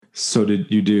So did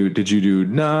you do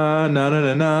na na na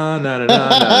na na na na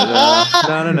na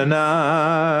na na na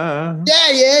na?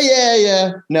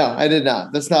 Yeah. No, I did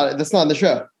not. That's not in the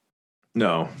show.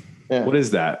 No. Yeah. What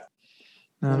is that?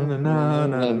 Na na na na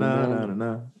na na na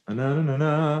na na na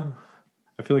na.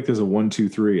 I feel like there's a 1, 2,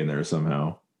 3 in there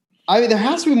somehow. I mean, there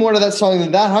has to be more to that song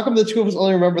than that. How come the two of us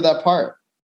only remember that part?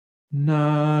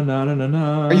 Na na na na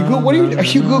na. Are you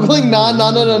googling na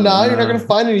na na na na? You're not gonna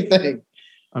find anything.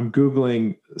 I'm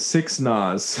googling 6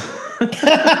 Nas.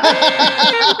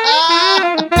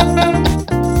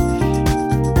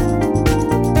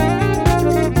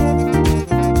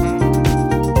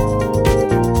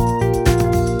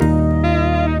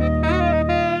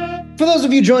 For those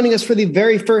of you joining us for the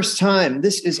very first time,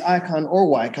 this is Icon or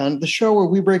Wycon, the show where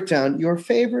we break down your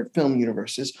favorite film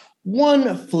universes,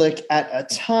 one flick at a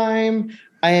time.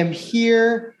 I am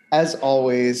here, as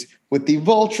always, with the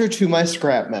vulture to my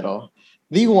scrap metal,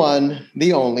 the one,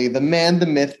 the only, the man, the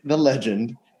myth, the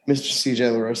legend, Mr.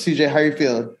 CJ LaRose. CJ, how are you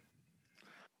feeling?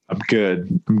 I'm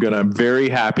good. I'm very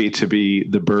happy to be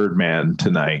the Birdman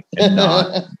tonight and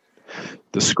not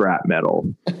the scrap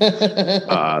metal.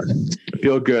 I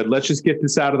feel good. Let's just get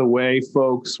this out of the way,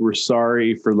 folks. We're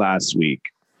sorry for last week.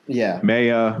 Yeah.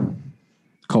 Mea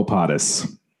culpatis.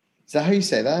 Is that how you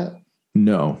say that?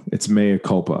 No, it's mea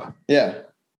culpa. Yeah.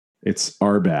 It's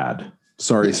our bad.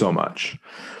 Sorry so much.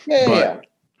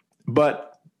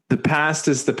 But the past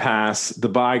is the past. The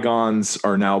bygones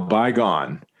are now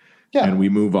bygone. Yeah. And we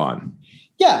move on.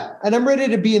 Yeah. And I'm ready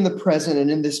to be in the present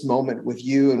and in this moment with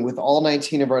you and with all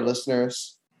 19 of our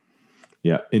listeners.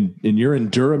 Yeah. And you're in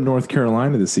Durham, North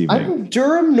Carolina this evening. I'm in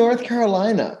Durham, North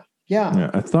Carolina. Yeah.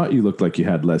 I thought you looked like you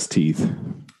had less teeth.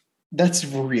 That's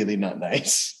really not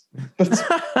nice.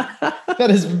 That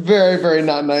is very, very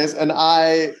not nice. And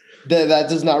that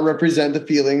does not represent the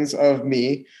feelings of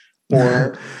me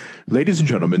or... Ladies and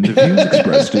gentlemen, the views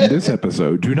expressed in this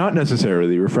episode do not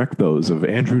necessarily reflect those of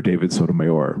Andrew David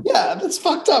Sotomayor. Yeah, that's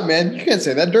fucked up, man. You can't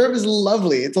say that. Durham is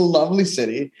lovely. It's a lovely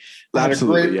city. I had a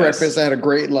great breakfast. I had a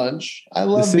great lunch. I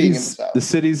love being in the South. The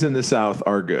cities in the South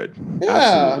are good. Yeah.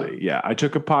 Absolutely. Yeah. I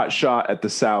took a pot shot at the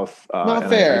South. Not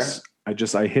fair. I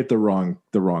hit the wrong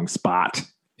spot.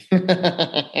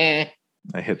 I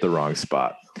hit the wrong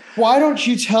spot. Why don't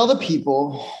you tell the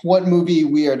people what movie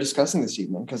we are discussing this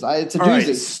evening? Because it's a doozy.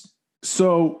 Right.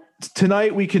 So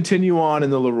tonight we continue on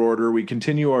in the lore order. We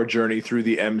continue our journey through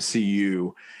the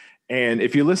MCU. And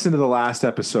if you listen to the last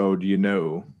episode, you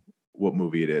know what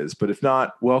movie it is. But if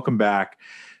not, welcome back.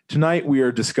 Tonight we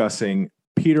are discussing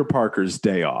Peter Parker's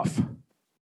Day Off.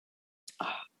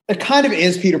 It kind of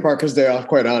is Peter Parker's Day Off,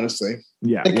 quite honestly.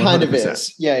 Yeah, it 100%. Kind of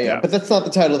is. Yeah. But that's not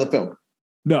the title of the film.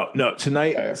 No.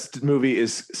 Tonight's movie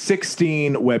is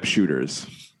 16 Web Shooters.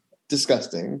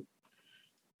 Disgusting.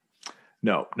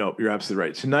 No, you're absolutely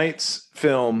right. Tonight's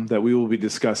film that we will be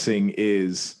discussing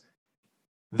is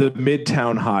The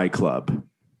Midtown High Club.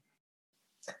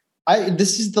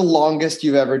 This is the longest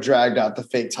you've ever dragged out the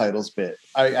fake titles bit.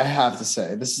 I have to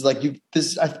say, this is like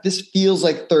this feels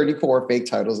like 34 fake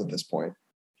titles at this point.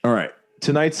 All right.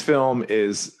 Tonight's film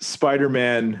is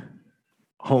Spider-Man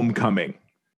Homecoming.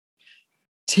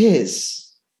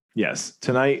 Tis. Yes.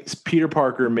 Tonight, Peter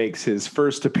Parker makes his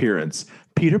first appearance.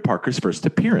 Peter Parker's first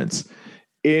appearance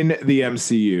in the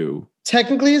MCU.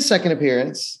 Technically his second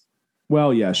appearance.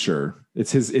 Well, yeah, sure.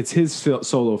 It's his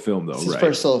solo film, though, it's his right?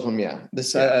 First solo film, yeah.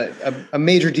 A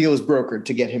major deal is brokered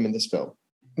to get him in this film.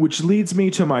 Which leads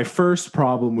me to my first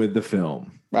problem with the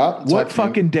film. Well, what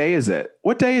fucking day is it?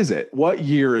 What day is it? What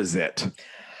year is it?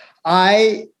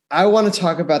 I want to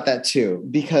talk about that too,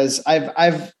 because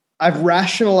I've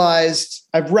rationalized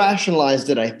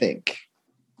it, I think.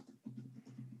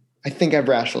 I think I've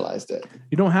rationalized it.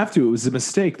 You don't have to. It was a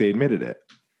mistake. They admitted it.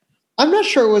 I'm not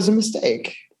sure it was a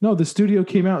mistake. No, the studio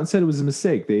came out and said it was a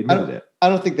mistake. They admitted it. I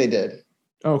don't think they did.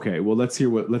 Okay, well, let's hear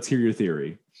your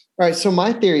theory. All right, so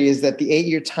my theory is that the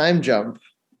 8-year time jump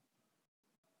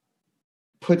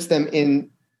puts them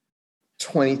in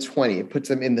 2020. It puts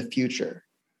them in the future.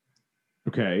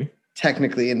 Okay.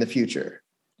 Technically in the future.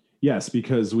 Yes,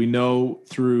 because we know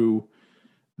through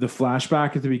the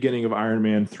flashback at the beginning of Iron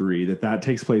Man 3 that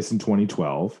takes place in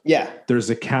 2012. Yeah.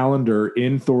 There's a calendar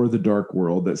in Thor: The Dark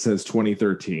World that says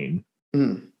 2013,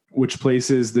 which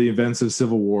places the events of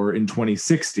Civil War in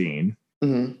 2016.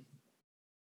 Mm-hmm.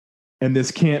 And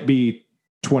this can't be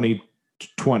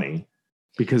 2020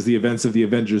 because the events of the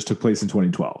Avengers took place in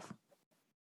 2012.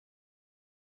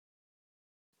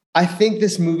 I think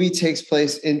this movie takes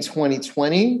place in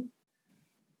 2020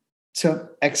 to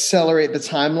accelerate the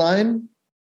timeline.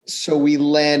 So we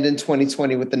land in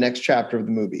 2020 with the next chapter of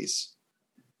the movies.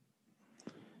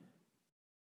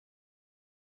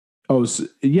 Oh, so,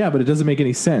 yeah, but it doesn't make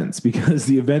any sense because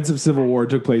the events of Civil War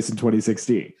took place in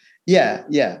 2016. Yeah.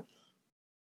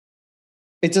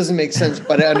 It doesn't make sense,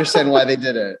 but I understand why they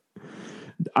did it.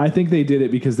 I think they did it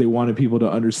because they wanted people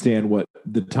to understand what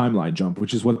the timeline jump,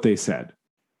 which is what they said.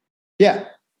 Yeah.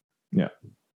 Yeah.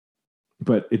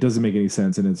 But it doesn't make any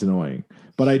sense and it's annoying.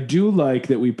 But I do like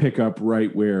that we pick up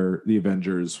right where the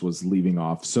Avengers was leaving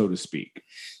off, so to speak.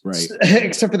 Right.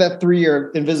 Except for that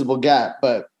 3-year invisible gap.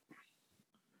 But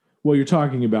well, I'm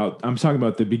talking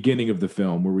about the beginning of the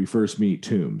film where we first meet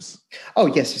Toombs. Oh,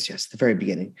 yes. The very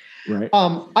beginning. Right.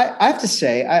 I have to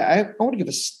say, I want to give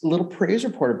a little praise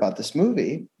report about this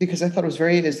movie because I thought it was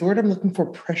is the word I'm looking for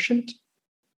prescient?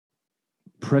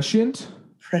 Prescient?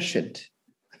 Prescient.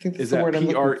 I think that's is the that word I'm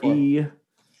looking for.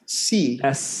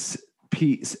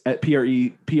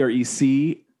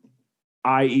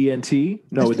 P-R-E-C-I-E-N-T?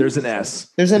 No, there's an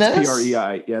S. There's an S?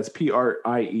 P-R-E-I. Yeah, it's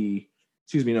P-R-I-E.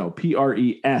 Excuse me, no.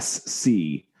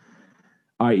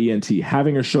 P-R-E-S-C-I-E-N-T.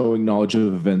 Having or showing knowledge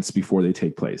of events before they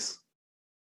take place.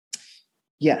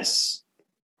 Yes.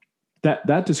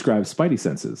 That describes spidey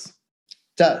senses.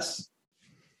 Does.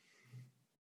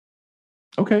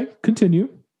 Okay, continue.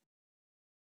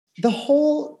 The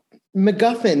whole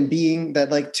MacGuffin being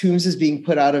that like Toombs is being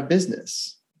put out of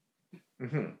business.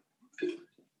 Mm-hmm.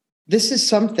 This is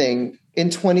something in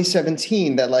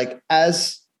 2017 that like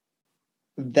as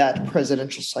that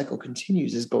presidential cycle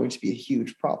continues is going to be a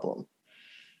huge problem.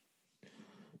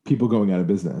 People going out of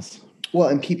business. Well,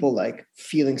 and people like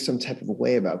feeling some type of a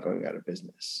way about going out of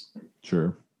business.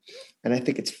 Sure. And I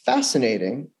think it's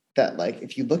fascinating that like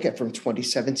if you look at from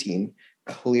 2017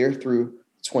 clear through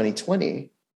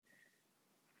 2020,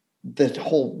 the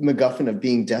whole MacGuffin of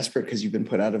being desperate because you've been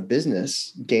put out of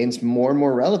business gains more and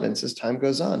more relevance as time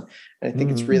goes on. And I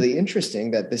think it's really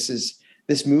interesting that this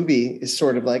movie is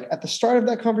sort of like at the start of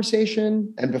that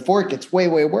conversation and before it gets way,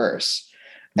 way worse.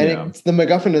 And it's the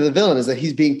MacGuffin of the villain is that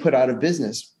he's being put out of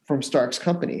business from Stark's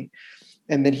company.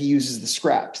 And then he uses the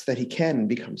scraps that he can and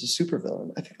becomes a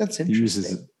supervillain. I think that's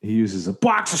interesting. He uses a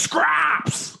box of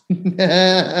scraps.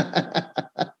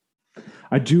 I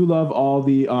do love all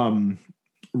the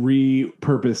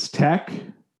repurposed tech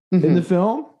in the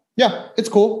film. Yeah, it's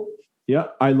cool. Yeah,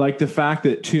 I like the fact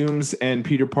that Toombs and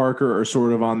Peter Parker are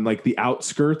sort of on like the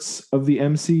outskirts of the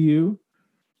MCU,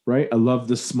 right? I love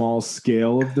the small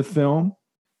scale of the film.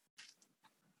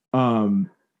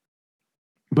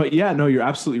 But yeah, no, you're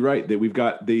absolutely right that we've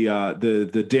got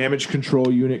the damage control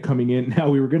unit coming in. Now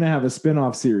we were going to have a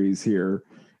spin-off series here,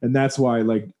 and that's why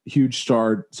like huge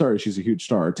star. Sorry, she's a huge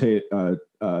star. I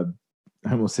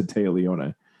almost said Téa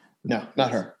Leoni. No,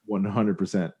 not her.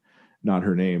 100% not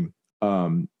her name.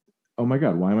 Oh my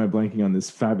God, why am I blanking on this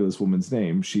fabulous woman's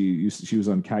name? She was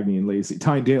on Cagney and Lacey.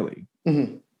 Tyne Daly.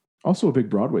 Mm-hmm. Also a big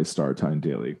Broadway star, Tyne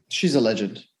Daly. She's a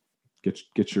legend.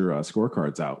 Get your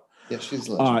scorecards out. Yeah, she's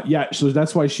a legend. Yeah, so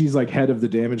that's why she's like head of the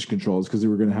damage controls because they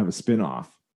were going to have a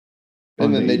spin-off.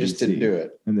 And then they just didn't do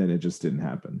it. And then it just didn't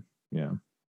happen. Yeah.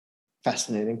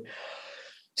 Fascinating.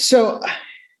 So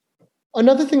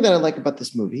another thing that I like about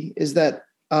this movie is that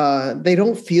they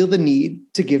don't feel the need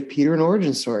to give Peter an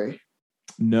origin story.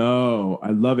 No,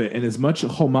 I love it. And as much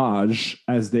homage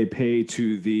as they pay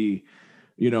to the,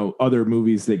 other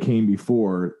movies that came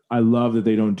before, I love that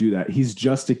they don't do that. He's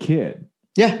just a kid.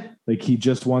 Yeah. Like he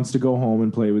just wants to go home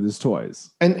and play with his toys.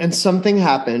 And something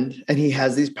happened and he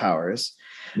has these powers.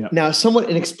 Yep. Now, somewhat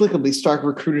inexplicably, Stark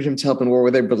recruited him to help in war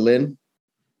with Berlin.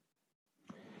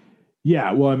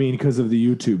 Yeah, well, I mean, because of the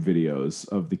YouTube videos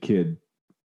of the kid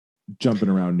jumping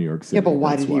around New York City. Yeah, but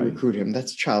why did he recruit him?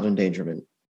 That's child endangerment.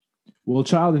 Well,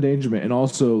 child endangerment, and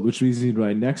also, which leads me to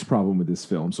my next problem with this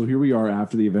film. So here we are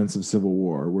after the events of Civil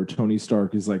War, where Tony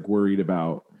Stark is like worried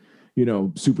about,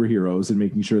 superheroes and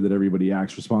making sure that everybody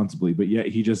acts responsibly, but yet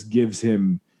he just gives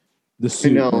him the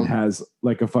suit that has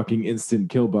like a fucking instant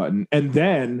kill button, and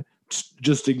then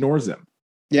just ignores him.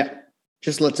 Yeah,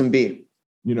 just lets him be.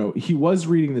 He was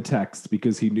reading the text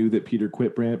because he knew that Peter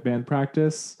quit band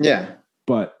practice. Yeah,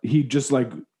 but he just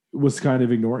like was kind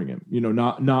of ignoring him.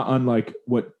 Not unlike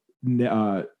what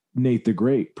Nate the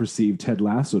Great perceived Ted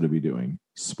Lasso to be doing.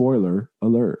 Spoiler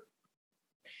alert.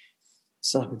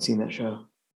 Still haven't seen that show.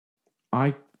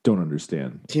 I don't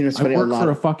understand. I work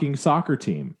for a fucking soccer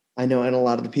team. I know, and a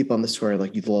lot of the people on the tour are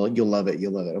like, you'll love it.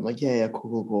 You'll love it. I'm like, yeah,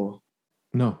 cool.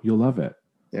 No, you'll love it.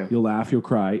 Yeah. You'll laugh, you'll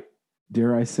cry.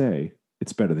 Dare I say,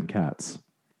 it's better than Cats.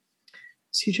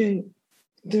 CJ,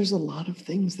 there's a lot of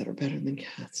things that are better than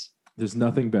Cats. There's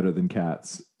nothing better than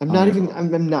Cats. I'm not doing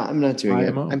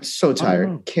it. I'm so tired.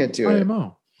 IMO. Can't do it.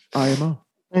 IMO.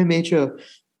 IMHO.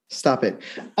 Stop it.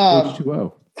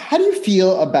 H2O. How do you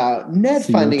feel about Ned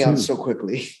CO2. finding out so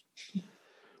quickly?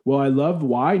 Well, I love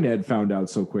why Ned found out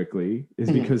so quickly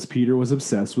is because Peter was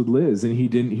obsessed with Liz and he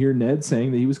didn't hear Ned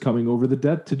saying that he was coming over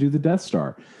to do the Death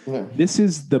Star. Yeah. This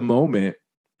is the moment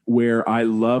where I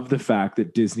love the fact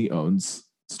that Disney owns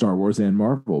Star Wars and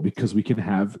Marvel, because we can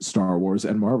have Star Wars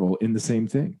and Marvel in the same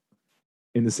thing,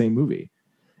 in the same movie.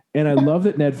 And I love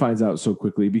that Ned finds out so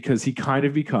quickly because he kind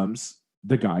of becomes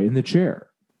the guy in the chair.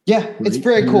 Yeah, right? It's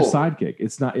very cool. Sidekick.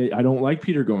 It's not. I don't like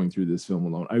Peter going through this film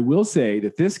alone. I will say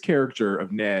that this character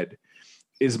of Ned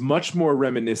is much more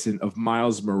reminiscent of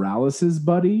Miles Morales'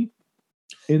 buddy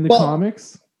in the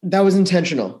comics. That was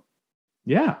intentional.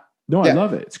 Yeah. No, I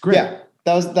love it. It's great. Yeah,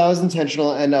 that was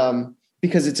intentional, and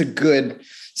because it's a good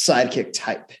sidekick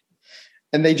type.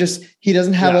 And he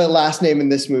doesn't have a last name in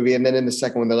this movie, and then in the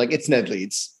second one, they're like, it's Ned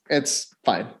Leeds. It's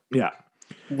fine. Yeah.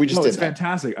 It's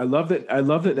fantastic. I love that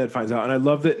Ned finds out, and I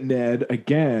love that Ned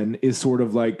again is sort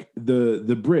of like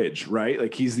the bridge, right?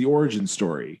 Like he's the origin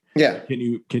story. Yeah. Can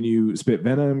you spit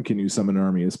venom? Can you summon an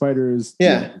army of spiders?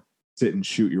 Yeah. Sit and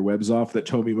shoot your webs off that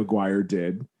Tobey Maguire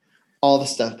did. All the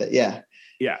stuff that Yeah.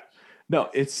 No,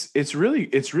 it's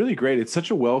really great. It's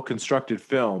such a well constructed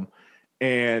film,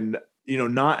 and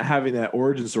not having that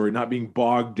origin story, not being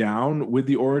bogged down with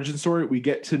the origin story, we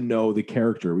get to know the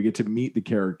character. We get to meet the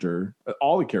character,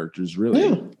 all the characters,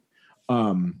 really.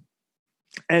 Yeah.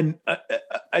 And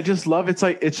I just love it's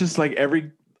just like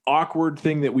every awkward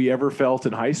thing that we ever felt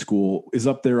in high school is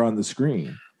up there on the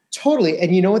screen. Totally.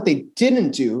 And you know what they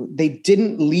didn't do? They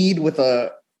didn't lead with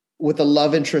a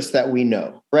love interest that we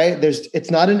know, right? It's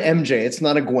not an MJ, it's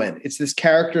not a Gwen. It's this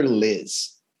character, Liz.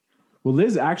 Well,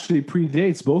 Liz actually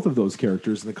predates both of those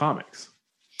characters in the comics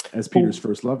as Peter's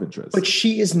first love interest. But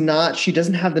she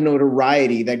doesn't have the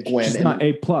notoriety that Gwen. She's not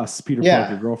A+ Peter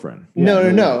Parker girlfriend.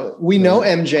 Yeah, no. We know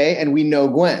MJ and we know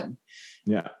Gwen.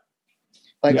 Yeah.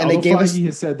 And they gave us. He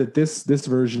has said that this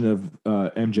version of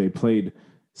MJ played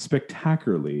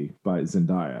spectacularly by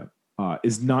Zendaya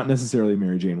is not necessarily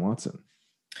Mary Jane Watson.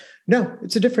 No,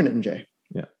 it's a different MJ.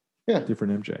 Yeah.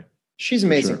 Different MJ. She's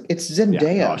amazing. Sure. It's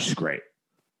Zendaya. Yeah. Oh, she's great.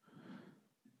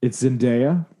 It's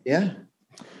Zendaya. Yeah.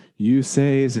 You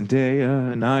say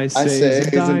Zendaya, and I say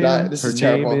Zendaya. This Her is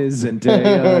terrible. name is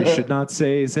Zendaya. I should not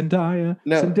say Zendaya.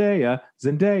 No.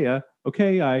 Zendaya.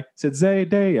 Okay, I said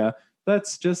Zendaya.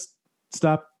 Let's just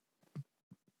stop.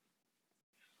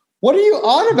 What are you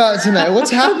on about tonight? What's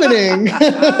happening?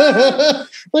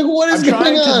 What is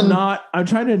going on? I'm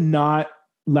trying to not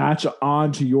latch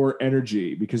on to your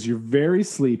energy because you're very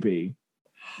sleepy.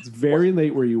 It's very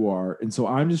late where you are, and so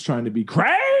I'm just trying to be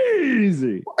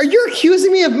crazy. Are you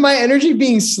accusing me of my energy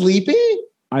being sleepy?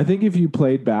 I think if you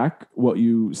played back what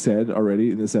you said already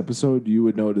in this episode, you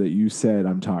would know that you said,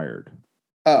 I'm tired.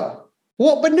 Oh.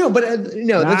 Well, no,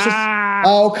 that's just...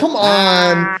 Oh, come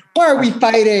on. Why are we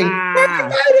fighting? Why are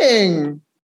we fighting?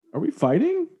 Are we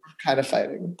fighting? We're kind of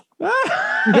fighting.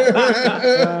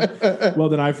 Well,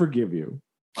 then I forgive you.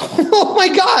 Oh, my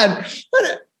God.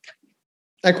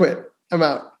 I quit. I'm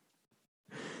out.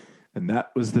 And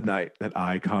that was the night that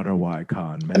Connor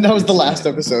Con met. And that was the last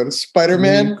episode.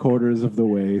 Spider-Man. 3/4 of the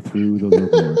way through the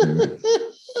Lord.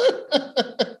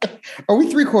 Are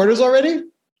we 3/4 already?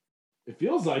 It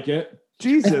feels like it.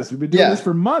 Jesus, we've been doing this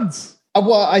for months.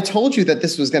 Well, I told you that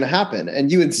this was going to happen, and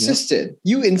you insisted. Yep.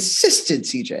 You insisted,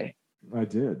 CJ. I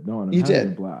did. No, and you did.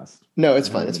 A blast. No, it's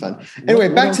fine. It's fine. Anyway,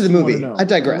 back to the movie. I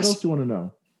digress. What else do you want to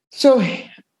know? So,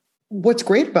 what's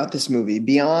great about this movie,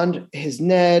 beyond his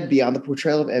Ned, beyond the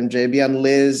portrayal of MJ, beyond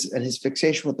Liz and his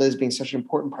fixation with Liz being such an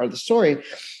important part of the story,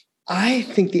 I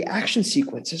think the action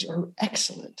sequences are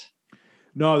excellent.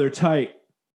 No, they're tight.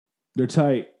 They're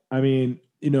tight. I mean,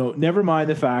 never mind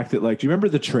the fact that, do you remember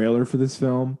the trailer for this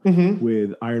film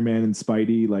with Iron Man and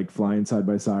Spidey flying side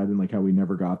by side and how we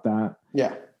never got that?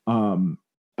 Yeah.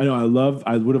 I know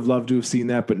I would have loved to have seen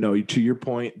that, but no, to your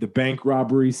point, the bank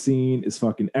robbery scene is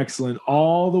fucking excellent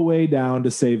all the way down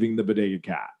to saving the bodega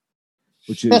cat,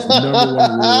 which is the number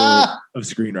one rule of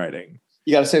screenwriting.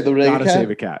 You got to save the bodega cat? Got to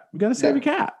save a cat. We got to save a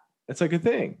cat. It's like a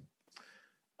thing.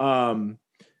 And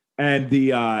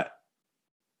the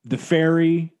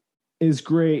ferry is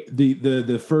great.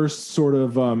 The first sort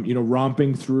of,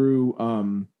 romping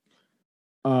through,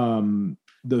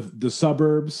 the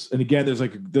suburbs, and again there's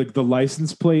the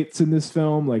license plates in this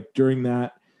film. During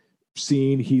that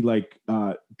scene he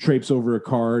traipses over a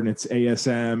car and it's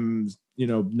ASM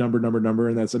number,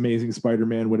 and that's Amazing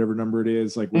Spider-Man whatever number it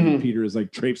is, when Peter is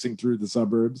traipsing through the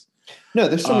suburbs. No,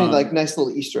 there's so many nice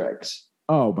little Easter eggs.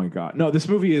 Oh my God, no, this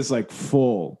movie is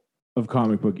full of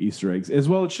comic book Easter eggs, as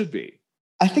well it should be.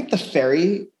 I think the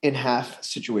ferry in half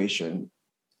situation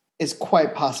is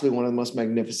quite possibly one of the most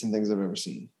magnificent things I've ever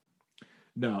seen.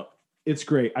 No, it's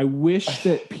great. I wish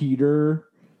that Peter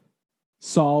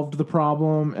solved the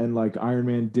problem and like Iron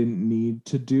Man didn't need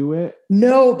to do it.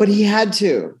 No, but he had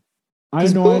to. I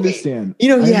understand. He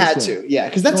had to. Yeah,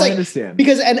 because that's I understand.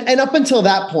 Because and up until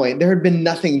that point, there had been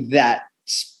nothing that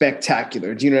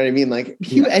spectacular. Do you know what I mean? Like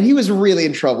he was really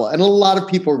in trouble, and a lot of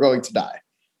people were going to die.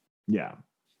 Yeah.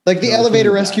 Like the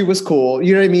elevator rescue was cool.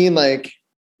 You know what I mean? Like,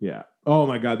 yeah. Oh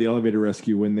my God, the elevator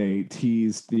rescue when they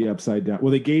teased the upside down. Well,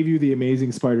 they gave you the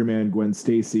Amazing Spider-Man Gwen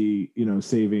Stacy,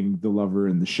 saving the lover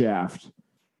in the shaft.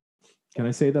 Can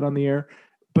I say that on the air?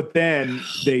 But then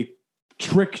they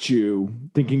tricked you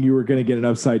thinking you were going to get an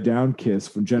upside down kiss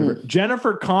from Jennifer.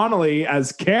 Jennifer Connelly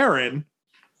as Karen.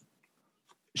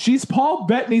 She's Paul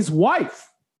Bettany's wife.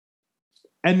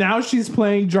 And now she's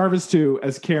playing Jarvis 2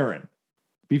 as Karen.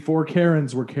 Before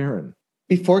Karens were Karen.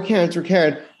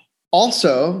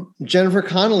 Also, Jennifer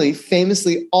Connelly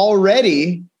famously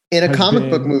already in a comic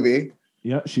book movie.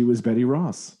 Yeah, she was Betty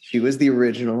Ross. She was the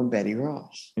original Betty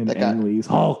Ross. In Ang Lee's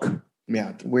Hulk.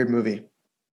 Yeah, weird movie.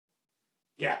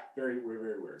 Yeah, very weird,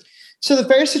 very weird. So the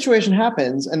fair situation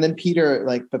happens, and then Peter's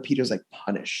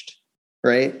punished,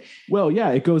 right? Well,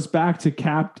 yeah, it goes back to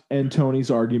Cap and Tony's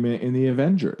argument in the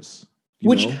Avengers.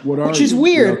 Which is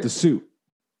weird. Without the suit.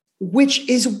 Which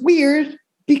is weird.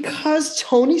 Because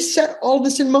Tony set all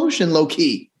this in motion, low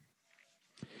key.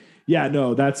 Yeah,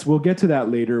 no, we'll get to that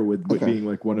later with being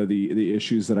like one of the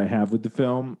issues that I have with the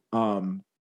film.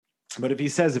 But if he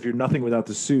says if you're nothing without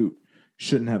the suit,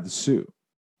 shouldn't have the suit,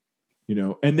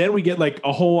 and then we get like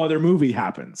a whole other movie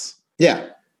happens. Yeah,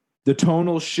 the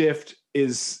tonal shift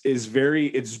is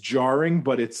it's jarring,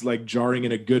 but it's like jarring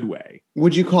in a good way.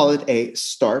 Would you call it a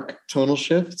stark tonal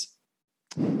shift?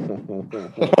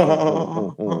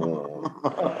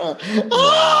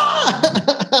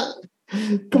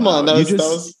 Come on,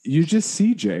 you just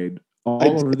see Jade all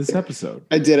over this episode.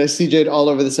 I did. I see Jade all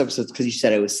over this episode because you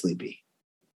said I was sleepy.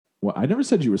 Well, I never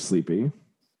said you were sleepy.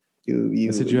 I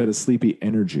said you had a sleepy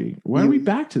energy. Why are we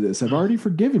back to this? I've already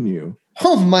forgiven you.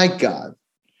 Oh my God.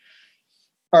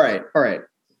 All right.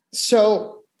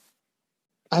 So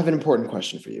I have an important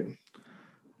question for you.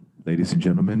 Ladies and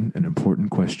gentlemen, an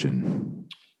important question.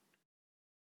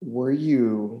 Were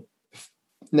you...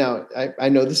 Now, I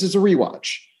know this is a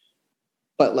rewatch,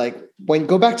 but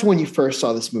go back to when you first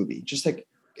saw this movie, just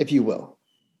if you will.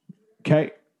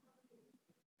 Okay.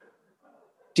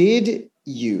 Did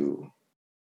you,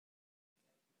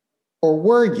 or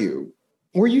were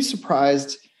you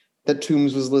surprised that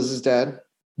Toombs was Liz's dad?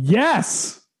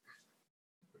 Yes.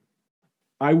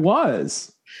 I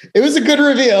was. It was a good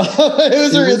reveal. It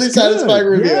was a really satisfying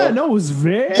reveal. Yeah, no, it was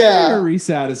very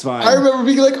satisfying. I remember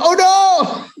being like,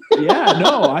 "Oh no!" Yeah,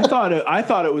 no, I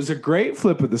thought it was a great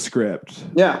flip of the script.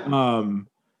 Yeah,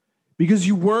 because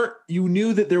you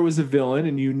knew that there was a villain,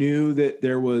 and you knew that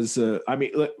there was a. I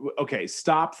mean, okay,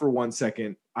 stop for 1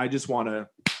 second. I just want to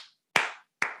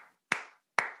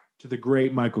the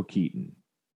great Michael Keaton.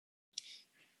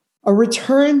 A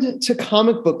return to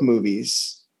comic book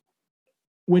movies.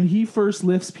 When he first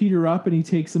lifts Peter up and he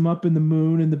takes him up in the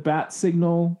moon and the bat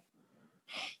signal,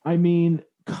 I mean,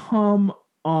 come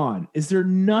on. Is there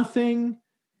anything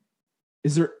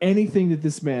that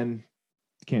this man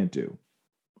can't do?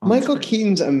 Michael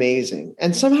Keaton's amazing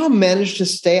and somehow managed to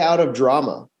stay out of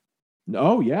drama.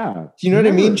 Oh, yeah. Do you know what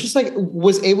I mean? Just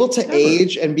was able to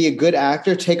age and be a good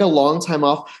actor, take a long time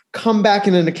off, come back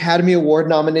in an Academy Award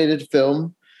nominated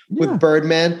film with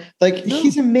Birdman.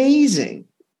 He's amazing.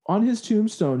 On his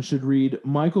tombstone should read,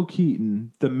 Michael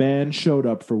Keaton, the man showed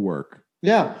up for work.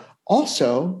 Yeah.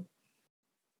 Also,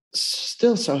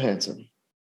 still so handsome.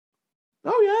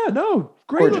 Oh, yeah. No.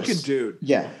 Great looking dude.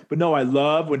 Yeah. But no, I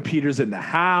love when Peter's in the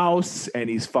house and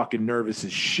he's fucking nervous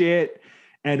as shit.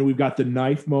 And we've got the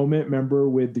knife moment. Remember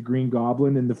with the Green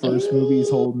Goblin in the first movie,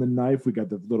 he's holding the knife. We got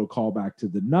the little callback to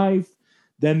the knife.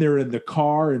 Then they're in the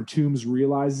car and Toombs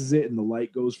realizes it and the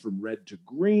light goes from red to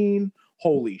green.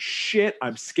 Holy shit,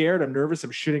 I'm scared, I'm nervous, I'm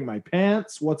shitting my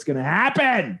pants. What's going to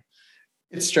happen?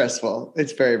 It's stressful.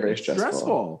 It's very, very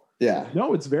stressful. Yeah.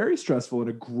 No, it's very stressful in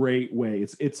a great way.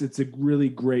 It's a really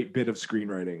great bit of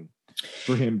screenwriting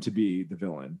for him to be the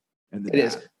villain. And it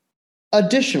is.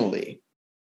 Additionally,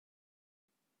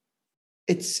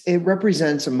 it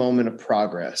represents a moment of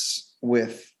progress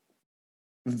with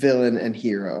villain and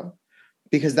hero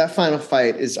because that final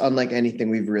fight is unlike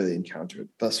anything we've really encountered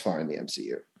thus far in the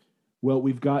MCU. Well,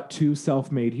 we've got two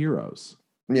self-made heroes.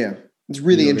 Yeah, it's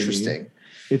really interesting. I mean?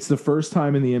 It's the first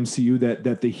time in the MCU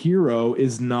that the hero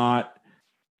is not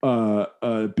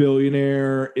a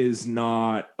billionaire, is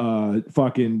not a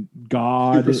fucking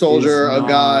god, super soldier, a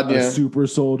god, a super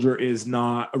soldier, is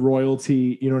not a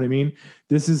royalty. You know what I mean?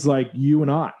 This is like you and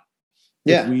I.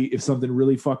 Yeah. If something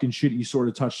really fucking shitty, you sort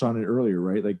of touched on it earlier,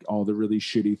 right? Like all the really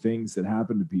shitty things that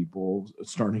happen to people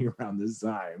starting around this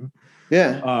time.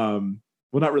 Yeah.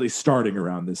 Well, not really starting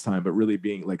around this time, but really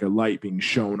being like a light being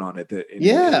shown on it. That in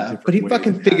Yeah, a different but he way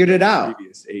fucking than figured it happened in the out.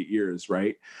 Previous 8 years,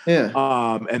 right?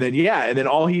 Yeah. And then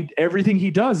everything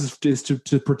he does is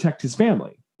to protect his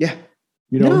family. Yeah.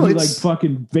 You know, No, he like it's-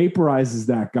 fucking vaporizes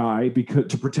that guy because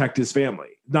to protect his family,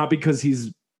 not because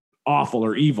he's awful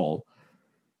or evil,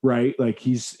 right? Like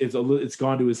it's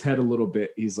gone to his head a little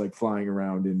bit. He's like flying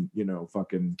around in, you know,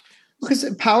 fucking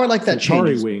Because power like that Atari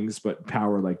changes. wings, but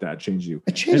power like that changes you.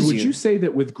 It changes And would you say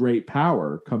that with great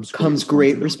power comes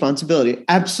great responsibility?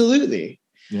 Absolutely.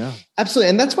 Yeah. Absolutely.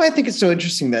 And that's why I think it's so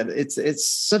interesting that it's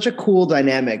such a cool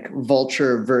dynamic,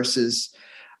 Vulture versus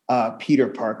Peter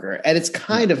Parker. And it's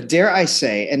kind of, dare I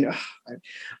say, and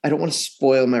I don't want to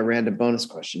spoil my random bonus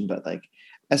question, but like,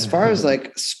 as far as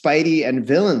like Spidey and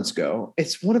villains go,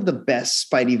 it's one of the best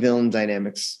Spidey villain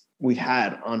dynamics we've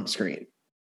had on screen.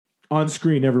 On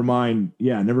screen, never mind the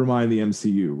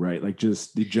MCU, right? Like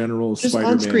just the general just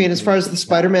Spider-Man on screen. As far as the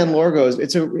Spider-Man lore goes,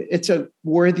 it's a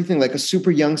worthy thing, like a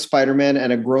super young Spider-Man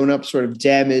and a grown-up sort of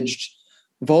damaged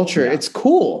Vulture. Yeah. It's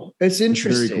cool. It's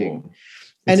interesting. It's very cool.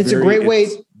 And it's a great way.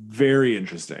 Very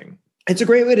interesting. It's a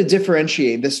great way to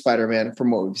differentiate this Spider-Man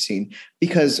from what we've seen,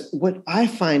 because what I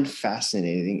find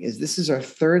fascinating is this is our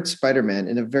third Spider-Man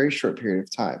in a very short period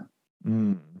of time.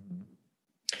 Mm.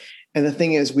 And the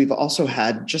thing is, we've also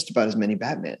had just about as many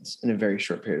Batmans in a very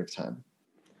short period of time.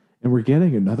 And we're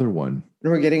getting another one.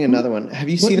 Have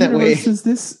you seen that way?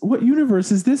 What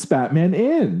universe is this Batman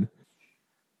in?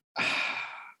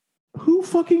 Who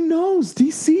fucking knows?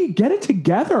 DC, get it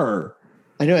together.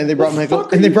 I know, and they brought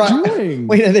they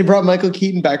brought Michael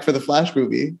Keaton back for the Flash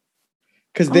movie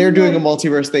because they're doing a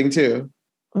multiverse thing too.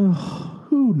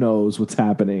 Who knows what's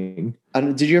happening?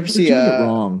 Did you ever see it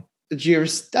wrong? Did you ever?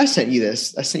 I sent you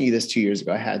this 2 years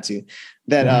ago. I had to.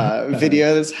 That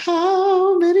video that's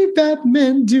how many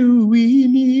Batmen do we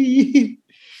need?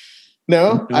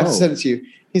 No, I've sent it to you.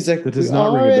 He's like, we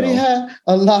already have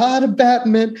a lot of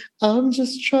Batmen. I'm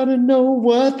just trying to know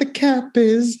what the cap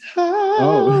is.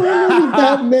 How many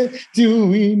Batmen do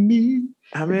we need?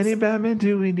 How many Batmen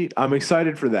do we need? I'm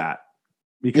excited for that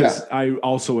because I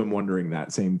also am wondering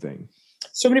that same thing.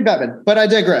 So many Batman, but I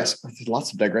digress. There's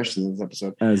lots of digressions in this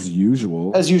episode. As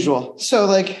usual. So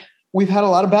like we've had a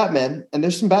lot of Batman and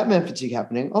there's some Batman fatigue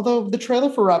happening. Although the trailer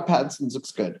for Rob Pattinson's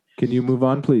looks good. Can you move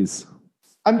on, please?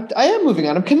 I am moving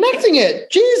on. I'm connecting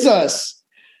it. Jesus.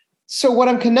 So what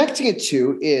I'm connecting it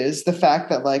to is the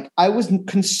fact that like I was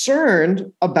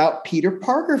concerned about Peter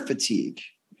Parker fatigue.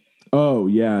 Oh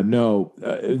yeah, no.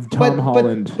 Tom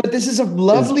Holland. But this is a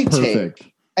lovely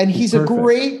take. And he's a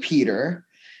great Peter.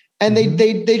 And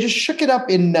they just shook it up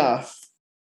enough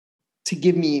to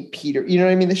give me Peter. You know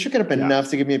what I mean? They shook it up enough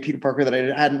to give me a Peter Parker that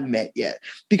I hadn't met yet.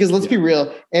 Because let's be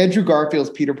real, Andrew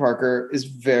Garfield's Peter Parker is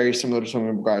very similar to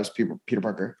Tobey Maguire's Peter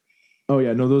Parker. Oh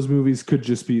yeah, no, those movies could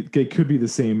be the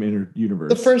same universe.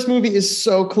 The first movie is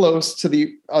so close to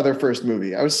the other first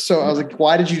movie. I was like,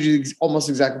 why did you do almost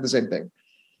exactly the same thing?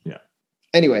 Yeah.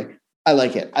 Anyway, I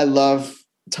like it. I love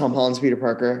Tom Holland's Peter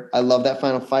Parker. I love that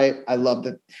final fight. I love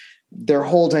their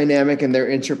whole dynamic and their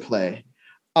interplay.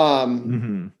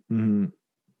 You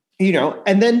know,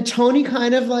 and then Tony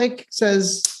kind of like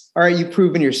says, all right, you've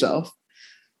proven yourself.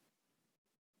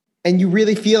 And you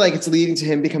really feel like it's leading to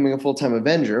him becoming a full-time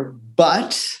Avenger,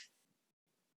 but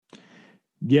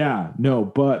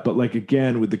like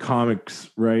again with the comics,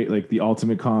 right? Like the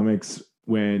Ultimate Comics,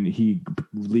 when he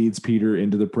leads Peter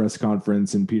into the press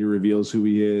conference and Peter reveals who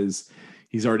he is,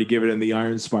 he's already given him the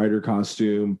Iron Spider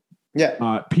costume.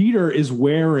 Yeah. Peter is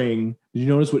wearing, did you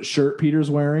notice what shirt Peter's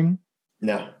wearing?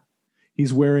 No.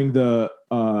 He's wearing the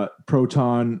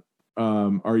Proton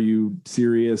Are You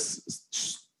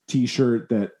Serious t-shirt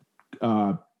that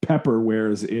Pepper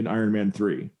wears in Iron Man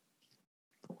 3.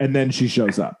 And then she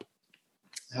shows up.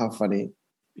 How funny.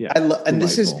 Yeah. And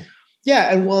this is,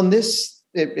 in this,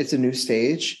 it's a new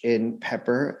stage in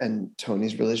Pepper and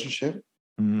Tony's relationship.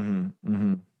 You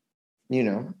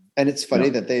know, and it's funny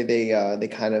that they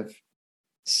kind of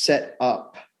set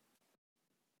up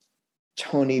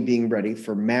Tony being ready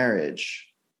for marriage.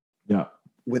 Yeah.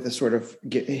 With a sort of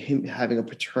him having a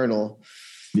paternal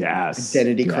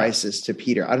identity crisis to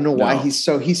Peter. I don't know why he's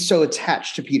so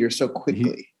attached to Peter so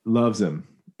quickly. He loves him.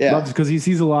 Yeah. Loves because he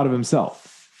sees a lot of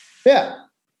himself. Yeah.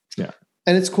 Yeah.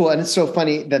 And it's cool. And it's so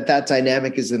funny that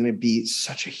dynamic is going to be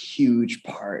such a huge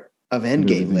part of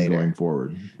Endgame later. Going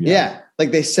forward. Yeah.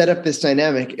 Like they set up this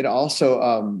dynamic. It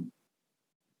also,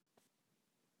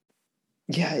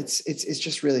 it's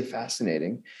just really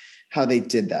fascinating how they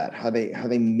did that, how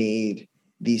they made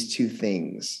these two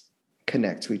things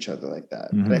connect to each other like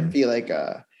that. Mm-hmm. And I feel like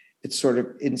it sort of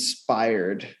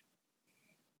inspired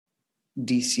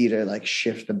DC to like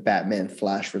shift the Batman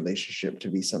Flash relationship to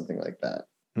be something like that.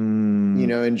 You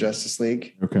know, in Justice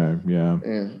League. Okay, yeah.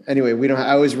 Anyway,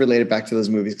 I always relate it back to those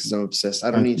movies because I'm obsessed.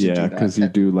 I don't need to do that. Yeah, because you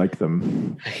do like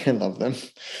them. I love them.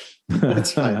 But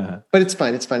it's fine.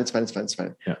 It's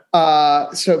fine.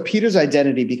 Yeah. So Peter's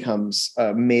identity becomes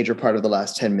a major part of the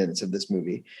last 10 minutes of this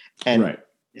movie. And right.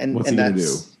 And what's he gonna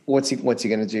do? What's he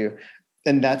gonna do?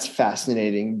 And that's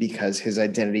fascinating because his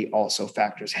identity also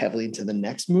factors heavily into the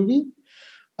next movie.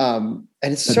 And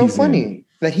it's so funny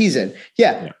that he's in.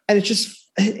 Yeah. And it's just,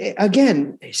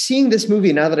 again, seeing this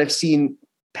movie now that I've seen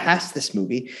past this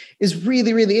movie is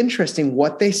really, really interesting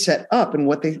what they set up and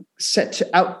what they set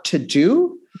out to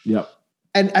do. Yep.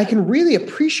 And I can really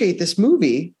appreciate this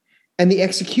movie and the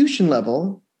execution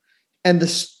level and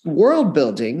the world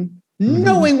building,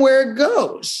 knowing where it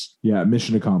goes. Yeah.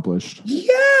 Mission accomplished.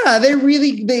 Yeah.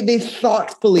 They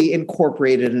thoughtfully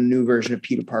incorporated a new version of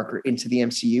Peter Parker into the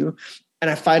MCU. And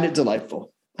I find it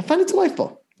delightful.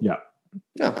 Yeah.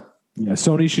 Yeah. Yeah.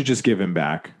 Sony should just give him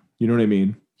back. You know what I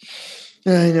mean?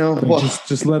 I know. Like, well,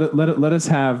 just let us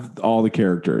have all the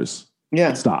characters.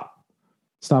 Yeah. Stop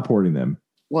hoarding them.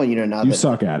 Well, you know, now you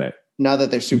suck at it. Now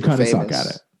that they're super famous. You kind of suck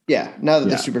at it. Yeah. Now that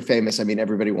they're super famous, I mean,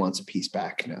 everybody wants a piece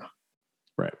back now.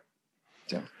 Right.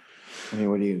 So, I mean,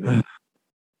 what do you do?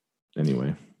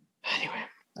 Anyway,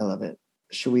 I love it.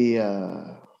 Should we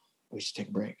should take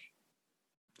a break.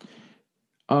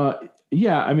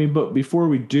 Yeah, I mean, but before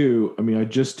we do, I mean, I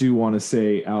just do want to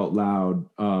say out loud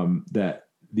that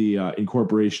the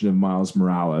incorporation of Miles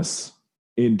Morales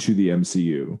into the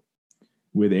MCU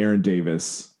with Aaron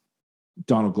Davis,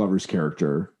 Donald Glover's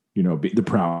character, you know, the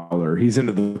Prowler, he's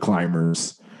into the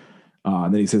climbers.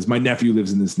 And then he says, my nephew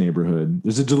lives in this neighborhood.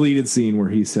 There's a deleted scene where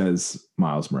he says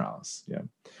Miles Morales. Yeah.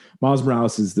 Miles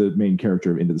Morales is the main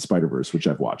character of Into the Spider-Verse, which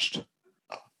I've watched.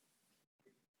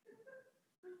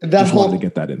 Just wanted to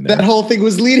get that in there. That whole thing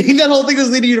was leading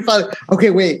you to find. Okay,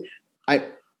 wait.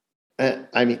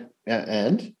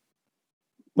 And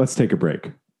let's take a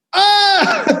break.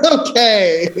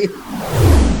 Okay.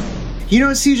 You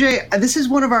know, CJ, this is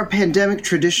one of our pandemic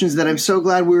traditions that I'm so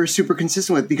glad we were super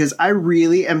consistent with because I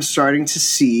really am starting to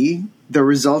see the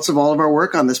results of all of our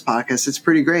work on this podcast. It's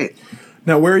pretty great.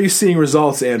 Now, where are you seeing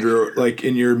results, Andrew? Like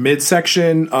in your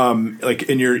midsection, like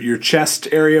in your chest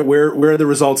area? Where are the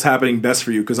results happening best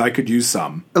for you? Because I could use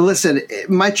some. Listen,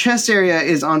 my chest area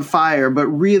is on fire, but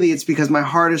really it's because my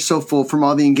heart is so full from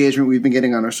all the engagement we've been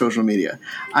getting on our social media.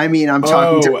 I mean, I'm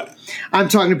talking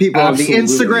to people on the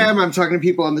Instagram, I'm talking to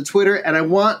people on the Twitter, and I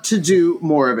want to do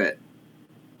more of it.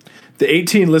 The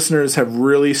 18 listeners have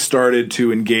really started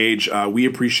to engage. We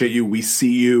appreciate you. We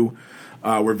see you.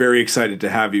 We're very excited to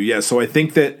have you. Yeah, so I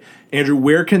think that, Andrew,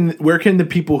 where can the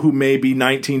people who may be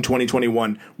 19, 20,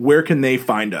 21, where can they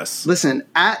find us? Listen,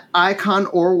 at Icon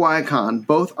or Ycon,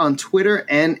 both on Twitter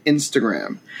and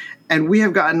Instagram. And we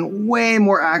have gotten way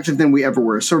more active than we ever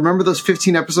were. So remember those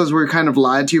 15 episodes where we kind of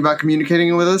lied to you about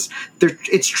communicating with us?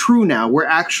 It's true now. We're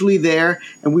actually there,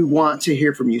 and we want to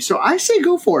hear from you. So I say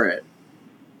go for it.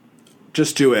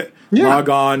 Just do it. Yeah. Log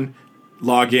on,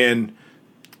 log in,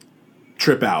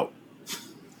 trip out.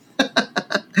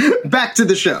 Back to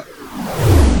the show.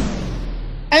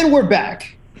 And we're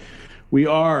back. We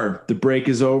are. The break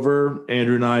is over.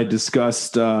 Andrew and I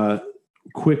discussed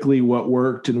quickly what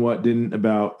worked and what didn't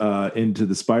about Into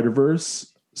the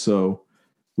Spider-Verse. So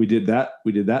we did that.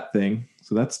 We did that thing.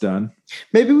 So that's done.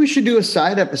 Maybe we should do a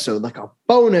side episode, like a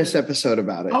bonus episode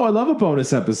about it. Oh, I love a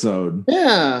bonus episode.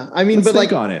 Yeah. I mean, let's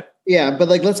think on it. Yeah, but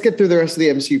like, let's get through the rest of the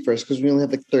MCU first because we only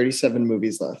have like 37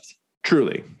 movies left.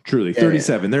 Truly. Yeah,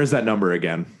 37. Yeah. There's that number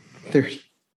again. 30.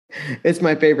 It's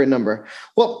my favorite number.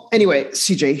 Well, anyway,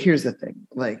 CJ, here's the thing.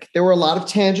 Like, there were a lot of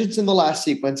tangents in the last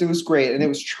sequence. It was great, and it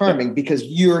was charming because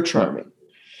you're charming.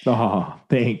 Oh,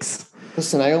 thanks.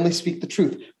 Listen, I only speak the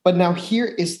truth. But now here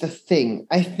is the thing.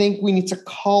 I think we need to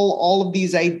call all of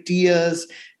these ideas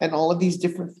and all of these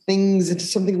different things into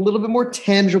something a little bit more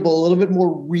tangible, a little bit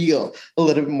more real, a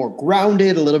little bit more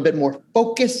grounded, a little bit more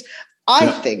focused.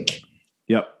 I think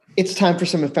it's time for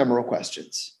some ephemeral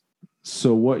questions.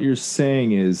 So what you're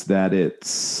saying is that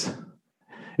it's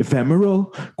ephemeral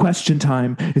question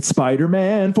time. It's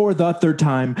Spider-Man for the third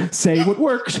time. Say what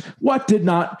worked, what did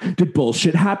not. Did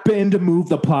bullshit happen to move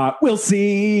the plot? We'll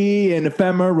see in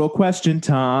ephemeral question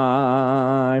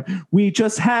time. We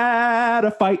just had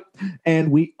a fight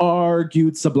and we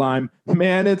argued sublime.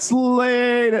 Man, it's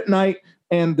late at night.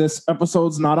 And this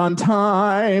episode's not on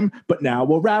time, but now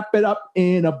we'll wrap it up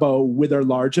in a bow with our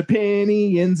large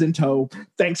opinions in tow.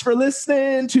 Thanks for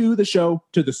listening to the show.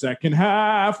 To the second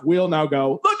half, we'll now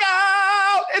go. Look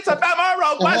out! It's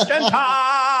ephemeral question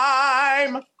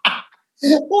time!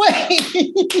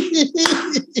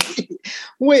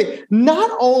 Wait,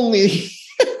 not only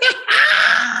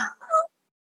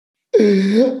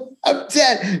I'm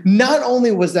dead. Not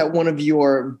only was that one of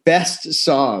your best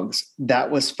songs, that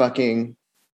was fucking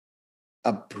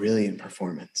a brilliant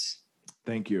performance.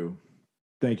 Thank you.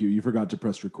 You forgot to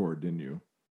press record, didn't you?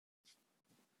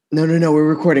 No. We're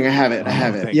recording. I have it.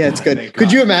 Yeah, God, it's good.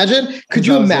 Could you imagine?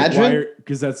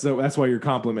 Because that's why you're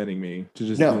complimenting me to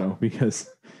just because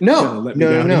let me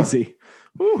down easy.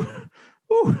 Ooh.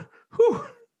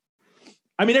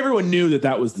 I mean, everyone knew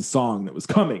that was the song that was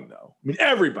coming, though. I mean,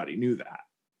 everybody knew that.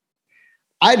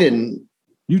 I didn't.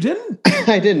 You didn't?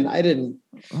 I didn't.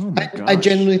 Oh my gosh. I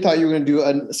genuinely thought you were going to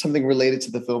do something related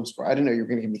to the film score. I didn't know you were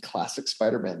going to give me classic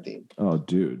Spider-Man theme. Oh,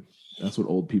 dude, that's what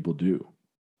old people do.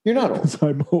 You're not old.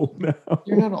 I'm old now.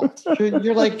 You're not old.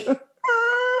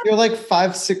 You're like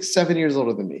 5, 6, 7 years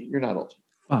older than me. You're not old.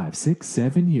 5, 6,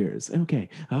 7 years. Okay.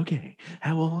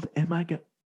 How old am I?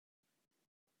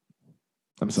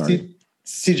 I'm sorry.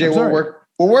 CJ, what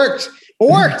worked?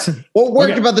 What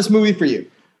worked about this movie for you?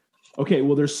 Okay,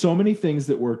 well, there's so many things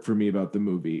that worked for me about the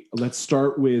movie. Let's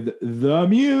start with the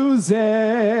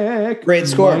music. Great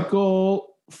score.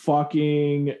 Michael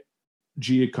fucking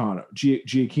Giacchino.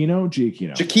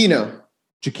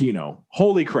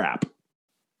 Holy crap.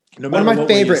 No matter what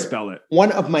way you spell it.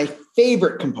 One of my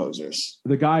favorite composers.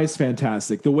 The guy is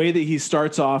fantastic. The way that he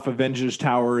starts off Avengers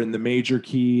Tower in the major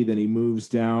key, then he moves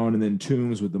down and then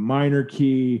Tombs with the minor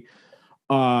key.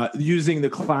 Using the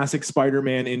classic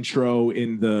Spider-Man intro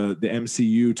in the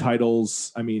MCU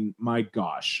titles. I mean, my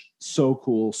gosh, so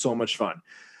cool, so much fun.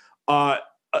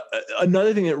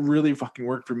 Another thing that really fucking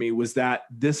worked for me was that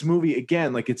this movie,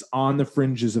 again, like it's on the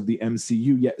fringes of the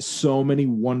MCU, yet so many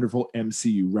wonderful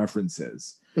MCU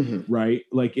references, right?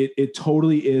 Like it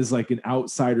totally is like an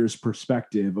outsider's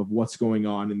perspective of what's going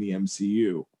on in the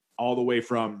MCU, all the way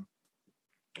from,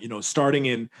 starting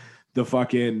in the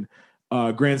fucking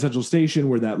Grand Central Station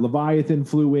where that Leviathan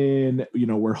flew in,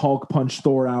 where Hulk punched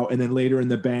Thor out, and then later in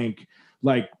the bank,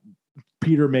 like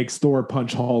Peter makes Thor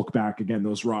punch Hulk back again,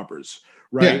 those robbers,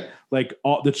 right? Yeah. Like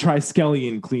all the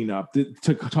Triskelion cleanup,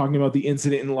 talking about the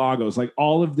incident in Lagos, like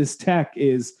all of this tech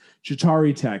is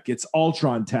Chitauri tech, it's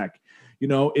Ultron tech,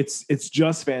 it's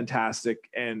just fantastic.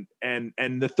 And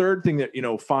the third thing that,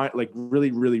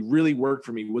 really worked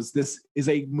for me was this is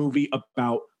a movie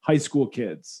about high school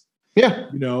kids. Yeah.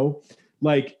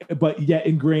 But yet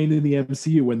ingrained in the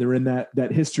MCU when they're in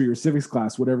that history or civics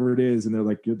class, whatever it is, and they're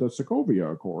like, the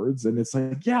Sokovia Accords. And it's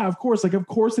like, yeah, of course they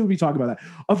would be talking about that.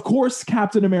 Of course,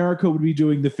 Captain America would be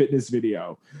doing the fitness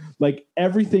video. Like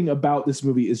everything about this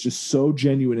movie is just so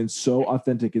genuine and so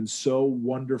authentic and so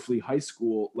wonderfully high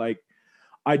school. Like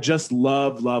I just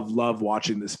love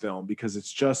watching this film because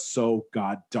it's just so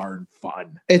god darn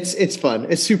fun. It's fun.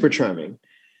 It's super charming.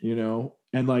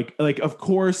 And like of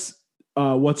course,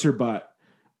 what's her butt?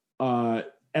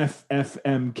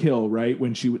 FFM kill, right?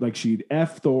 When she'd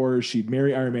F Thor, she'd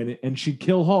marry Iron Man, and she'd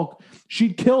kill Hulk.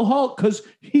 She'd kill Hulk because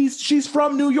she's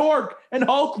from New York, and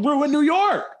Hulk ruined New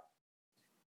York.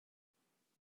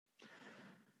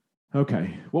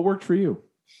 Okay, what worked for you?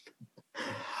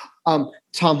 Tom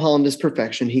Holland is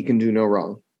perfection. He can do no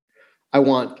wrong. I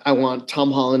want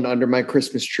Tom Holland under my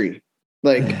Christmas tree.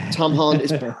 Like Tom Holland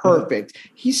is perfect.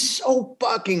 He's so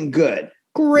fucking good.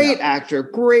 Great actor,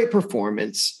 great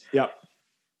performance. Yep.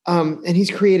 And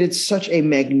he's created such a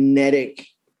magnetic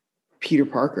Peter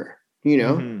Parker,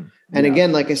 And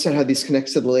again, like I said, how these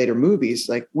connects to the later movies,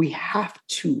 like we have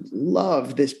to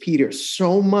love this Peter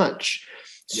so much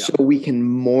so we can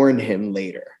mourn him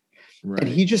later. Right. And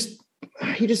he just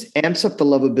amps up the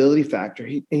lovability factor.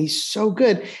 And he's so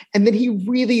good. And then he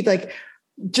really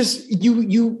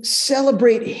you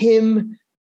celebrate him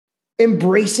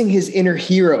embracing his inner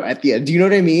hero at the end. Do you know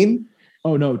what I mean?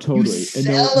 Oh no, totally. You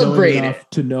celebrate and enough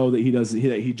to know that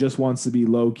he just wants to be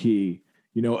low key,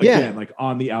 again, like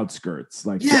on the outskirts,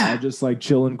 like I'll just like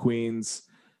chill in Queens,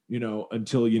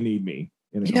 until you need me.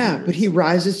 But he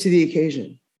rises to the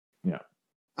occasion. Yeah.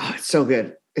 Oh, it's so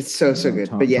good. It's so good.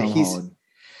 But yeah, Tom Holland.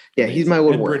 He's my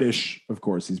Woodward. British, of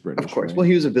course, he's British. Of course. Right? Well,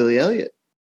 he was a Billy Elliot.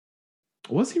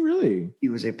 Was he really? He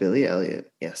was a Billy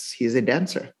Elliot. Yes, he is a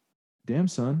dancer. Damn,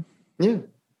 son. Yeah.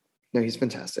 No, he's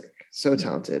fantastic. So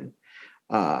talented.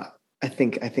 I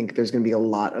think there's going to be a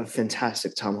lot of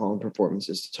fantastic Tom Holland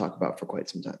performances to talk about for quite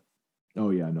some time. Oh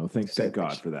yeah, no, thank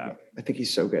God for that. I think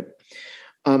he's so good.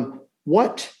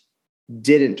 What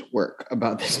didn't work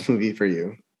about this movie for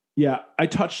you? Yeah, I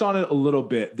touched on it a little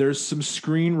bit. There's some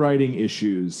screenwriting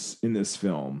issues in this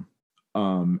film.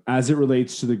 As it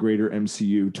relates to the greater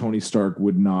MCU, Tony Stark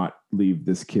would not leave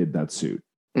this kid that suit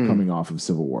coming off of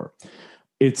Civil War.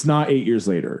 It's not 8 years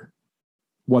later.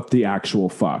 What the actual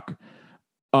fuck?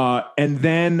 And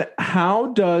then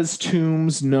how does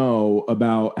Toomes know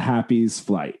about Happy's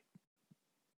flight?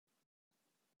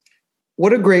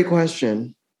 What a great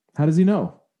question. How does he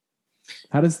know?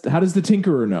 How does the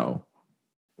Tinkerer know?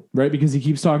 Right? Because he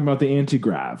keeps talking about the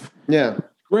anti-grav. Yeah.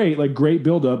 Great, like great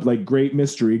buildup, like great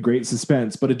mystery, great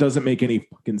suspense, but it doesn't make any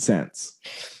fucking sense.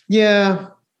 Yeah.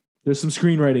 There's some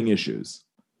screenwriting issues.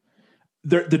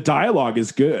 The dialogue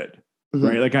is good,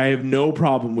 right? Like I have no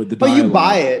problem with the dialogue. But you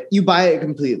buy it. You buy it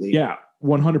completely. Yeah,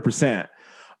 100%.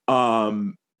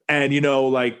 And you know,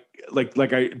 like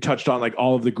I touched on, like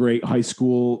all of the great high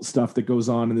school stuff that goes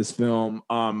on in this film.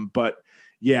 But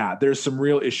yeah, there's some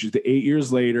real issues. The 8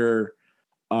 years later,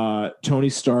 Tony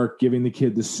Stark giving the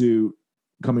kid the suit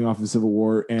coming off of Civil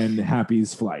War and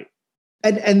Happy's flight.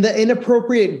 And the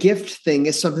inappropriate gift thing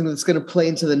is something that's going to play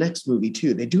into the next movie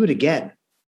too. They do it again.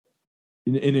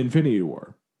 In Infinity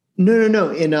War. No.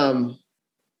 In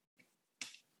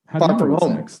Far From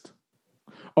Home. Next?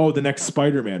 Oh, the next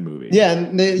Spider-Man movie.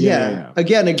 Yeah.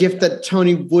 Again, a gift that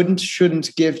Tony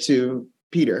shouldn't give to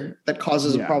Peter that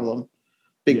causes a problem.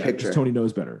 Big picture. Tony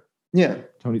knows better. Yeah.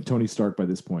 Tony Stark by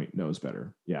this point knows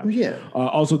better. Yeah. Yeah.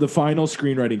 Also, the final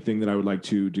screenwriting thing that I would like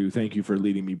to do, thank you for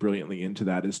leading me brilliantly into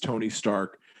that, is Tony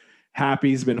Stark.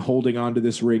 Happy's been holding on to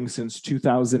this ring since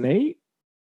 2008.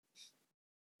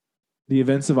 The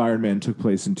events of Iron Man took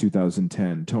place in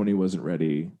 2010. Tony wasn't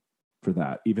ready for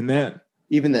that. Even then,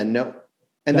 no.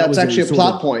 And that's actually a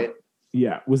plot point.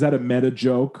 Yeah. Was that a meta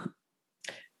joke?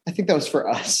 I think that was for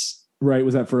us. Right.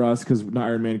 Was that for us? Because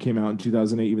Iron Man came out in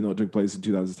 2008, even though it took place in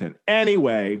 2010.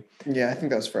 Anyway. Yeah, I think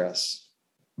that was for us.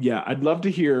 Yeah, I'd love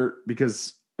to hear,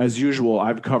 because as usual,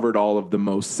 I've covered all of the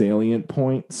most salient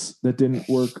points that didn't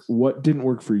work. What didn't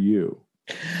work for you?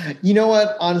 You know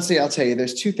what? Honestly, I'll tell you,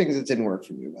 there's two things that didn't work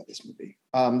for me about this movie.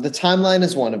 The timeline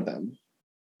is one of them.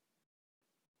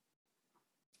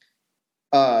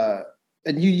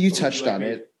 And you touched on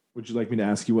it. Would you like me to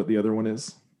ask you what the other one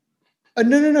is?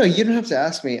 No. You don't have to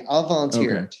ask me. I'll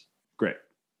volunteer it. Great.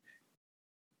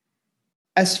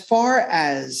 As far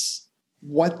as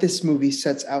what this movie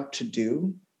sets out to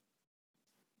do,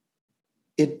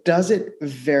 it does it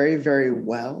very, very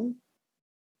well.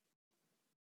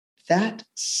 That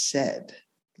said,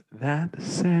 there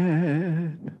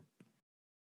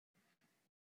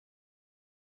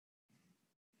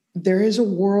is a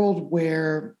world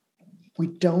where we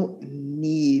don't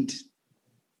need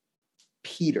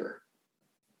Peter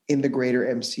in the greater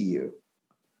MCU.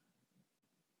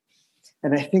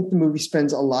 And I think the movie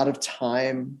spends a lot of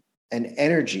time and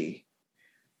energy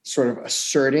sort of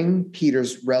asserting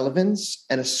Peter's relevance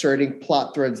and asserting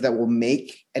plot threads that will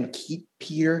make and keep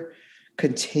Peter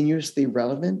continuously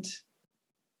relevant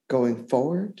going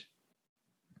forward.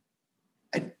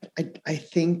 I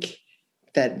think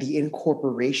that the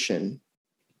incorporation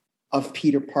of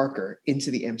Peter Parker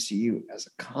into the MCU as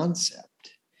a concept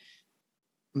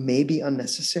may be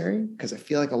unnecessary, because I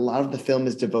feel like a lot of the film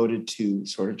is devoted to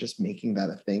sort of just making that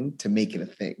a thing, to make it a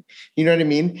thing. You know what I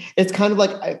mean? It's kind of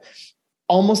like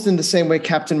almost in the same way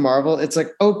Captain Marvel, it's like,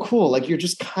 oh, cool. Like you're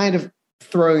just kind of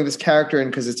throwing this character in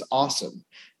because it's awesome.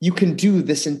 You can do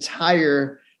this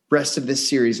entire rest of this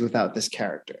series without this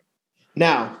character.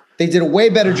 Now, they did a way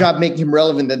better job making him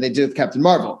relevant than they did with Captain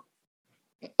Marvel.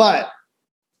 But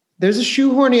there's a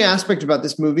shoehorny aspect about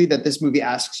this movie that this movie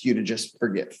asks you to just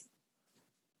forgive.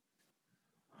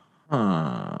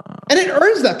 And it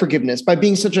earns that forgiveness by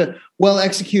being such a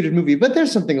well-executed movie. But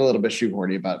there's something a little bit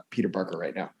shoehorny about Peter Parker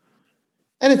right now.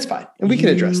 And it's fine. And we can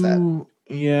address that.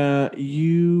 Yeah,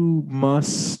 you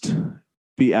must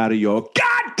be out of your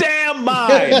goddamn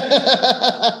mind.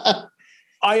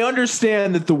 I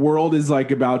understand that the world is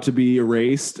like about to be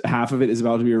erased. Half of it is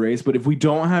about to be erased. But if we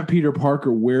don't have Peter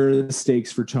Parker, where are the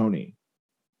stakes for Tony?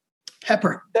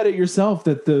 Pepper. You said it yourself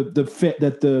that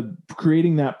the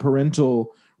creating that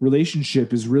parental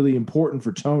relationship is really important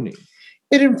for Tony.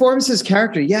 It informs his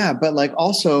character, yeah, but like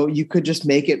also you could just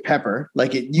make it Pepper,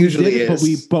 like it usually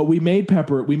is. But we made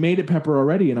Pepper. We made it Pepper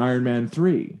already in Iron Man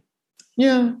 3.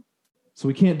 Yeah. So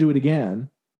we can't do it again.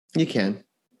 You can.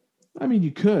 I mean,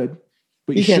 you could,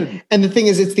 but you can. shouldn't. And the thing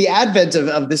is, it's the advent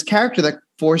of this character that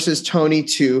forces Tony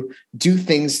to do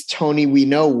things Tony we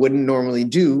know wouldn't normally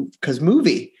do because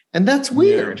movie, and that's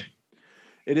weird. Yeah.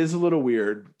 It is a little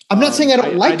weird. I'm not saying I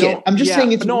don't like it. I'm just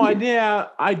saying it's no weird. idea.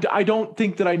 I don't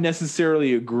think that I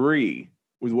necessarily agree.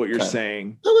 with what you're Okay.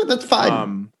 saying. Oh, that's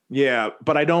fine. Yeah,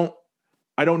 but I don't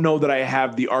know that I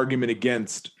have the argument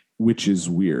against, which is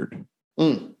weird.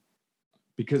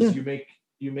 Because you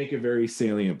make a very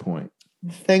salient point.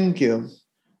 Thank you.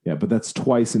 Yeah, but that's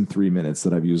twice in 3 minutes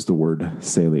that I've used the word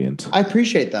salient. I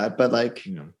appreciate that, but like,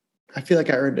 I feel like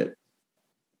I earned it.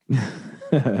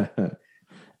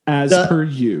 As per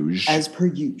usual. As per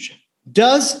usual.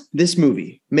 Does this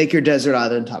movie make your Desert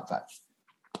Island top 5?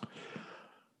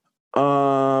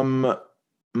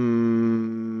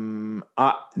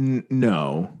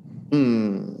 No.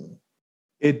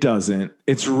 It doesn't.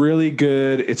 It's really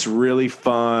good. It's really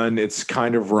fun. It's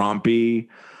kind of rompy.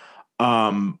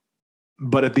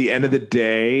 But at the end of the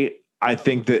day, I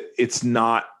think that it's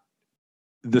not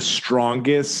the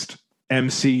strongest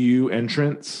MCU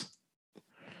entrance.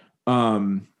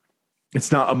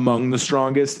 It's not among the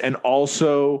strongest. And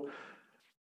also,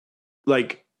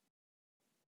 like,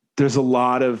 there's a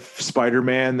lot of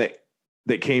Spider-Man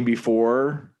that came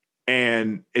before,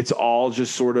 and it's all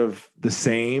just sort of the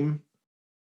same.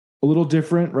 A little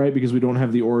different, right? Because we don't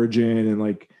have the origin, and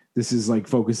like this is like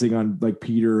focusing on like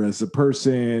Peter as a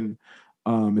person.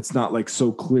 It's not like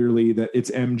so clearly that it's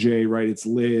MJ, right? It's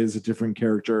Liz, a different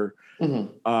character.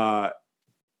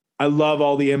 I love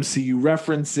all the MCU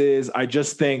references. I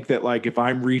just think that like if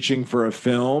I'm reaching for a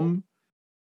film,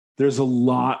 there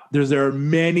are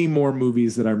many more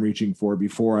movies that I'm reaching for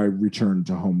before I return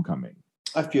to Homecoming.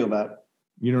 I feel that.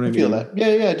 You know what I mean? Feel that.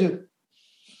 Yeah, I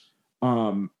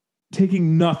do.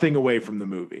 Taking nothing away from the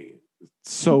movie.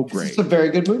 It's so great. It's a very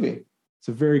good movie. It's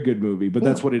a very good movie, but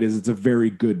that's what it is. It's a very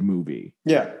good movie.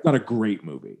 Yeah. It's not a great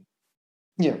movie.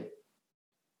 Yeah.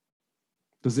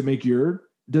 Does it make your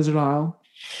Desert Isle?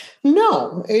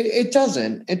 No, it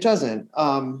doesn't. It doesn't.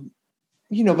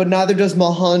 But neither does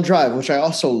Mulholland Drive, which I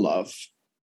also love.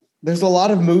 There's a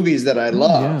lot of movies that I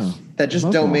love that just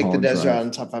don't make the Desert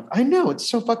Island top 5. I know, it's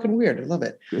so fucking weird. I love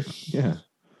it. Yeah.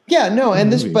 Yeah, no,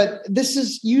 and this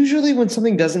is usually when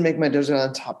something doesn't make my Desert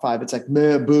Island top 5, it's like,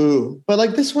 meh, boo. But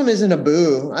like this one isn't a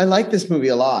boo. I like this movie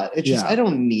a lot. It's just, I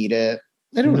don't need it.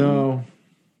 I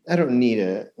don't need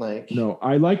it. Like, no,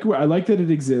 I like that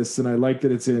it exists, and I like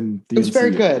that it's in the It's MCU.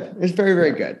 Very good. It's very,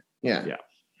 very good. Yeah. Yeah.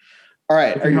 All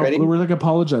right. Are you ready? We're like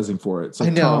apologizing for it. It's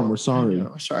like, Tom, we're sorry.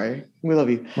 Sorry. We love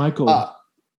you. Michael,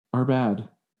 our bad.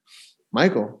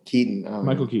 Michael Keaton.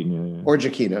 Michael Keaton, yeah. Or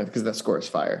Giacchino, because that score is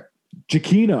fire.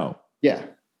 Giacchino. Yeah.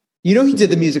 You know he did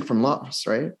the music from Lost,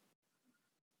 right?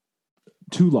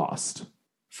 2 Lost.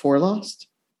 4 Lost?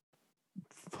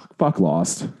 Fuck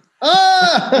Lost.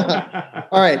 Ah!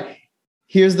 All right.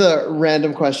 Here's the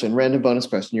random bonus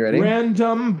question. You ready?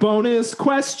 Random bonus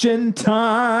question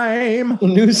time. A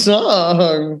new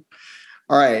song.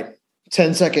 All right.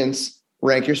 10 seconds.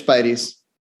 Rank your Spideys.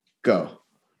 Go.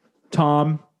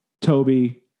 Tom,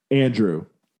 Toby, Andrew.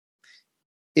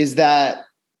 Is that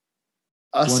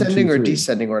ascending or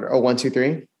descending order? Oh, 1, 2,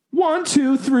 3. 1,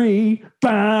 2, 3.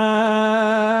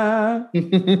 Bye.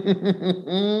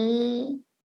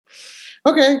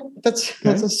 Okay, that's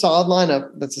a solid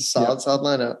lineup. That's a solid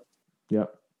lineup.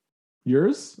 Yep.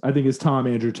 Yours, I think, is Tom,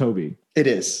 Andrew, Toby. It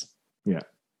is. Yeah.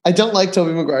 I don't like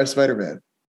Tobey Maguire's Spider-Man.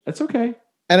 That's okay.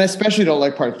 And I especially don't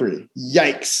like part 3.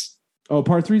 Yikes. Oh,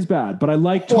 part 3 is bad, but I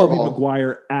like Tobey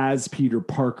Maguire as Peter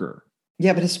Parker.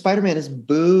 Yeah, but his Spider-Man is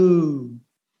boo.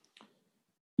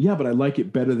 Yeah, but I like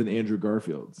it better than Andrew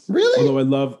Garfield's. Really?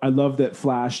 Although I love that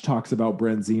Flash talks about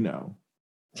Branzino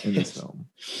in this film.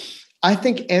 I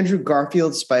think Andrew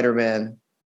Garfield's Spider-Man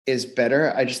is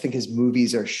better. I just think his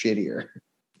movies are shittier.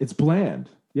 It's bland.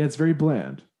 Yeah, it's very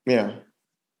bland. Yeah.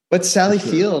 But Sally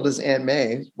Field as Aunt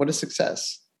May. What a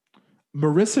success.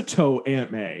 Marissa Tomei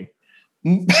Aunt May.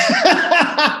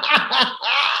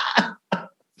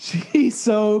 She's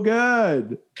so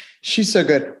good. She's so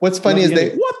good. What's funny is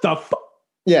what the fuck?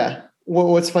 Yeah.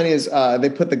 What's funny is they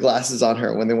put the glasses on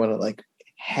her when they want to like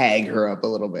hag her up a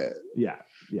little bit. Yeah.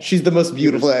 She's the most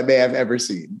beautiful Aunt May I've ever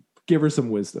seen. Give her some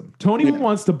wisdom. Tony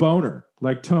wants to bone her.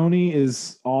 Like Tony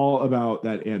is all about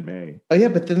that Aunt May. Oh yeah,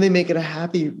 but then they make it a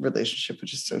happy relationship,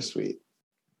 which is so sweet.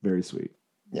 Very sweet.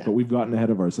 Yeah. But we've gotten ahead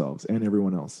of ourselves and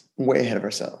everyone else. Way ahead of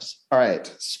ourselves. All right.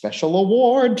 Special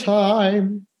award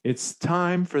time. It's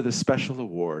time for the special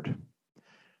award.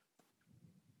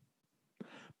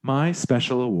 My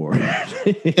special award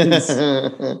is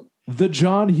the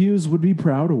John Hughes Would Be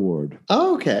Proud Award.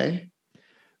 Oh, okay.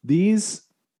 The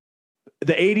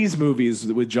 80s movies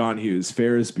with John Hughes,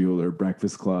 Ferris Bueller,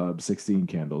 Breakfast Club, 16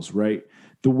 Candles, right?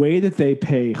 The way that they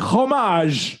pay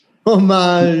homage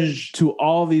to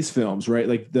all these films, right?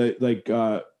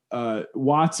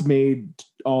 Watts made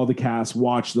all the cast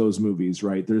watch those movies,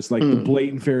 right? There's like the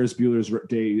blatant Ferris Bueller's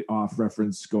Day Off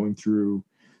reference going through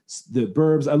The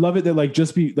Burbs. I love it that like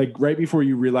just be like right before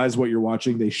you realize what you're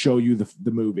watching, they show you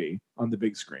the movie on the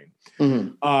big screen.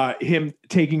 Mm-hmm. Him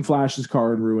taking Flash's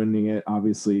car and ruining it.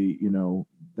 Obviously,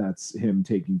 that's him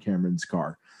taking Cameron's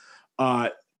car.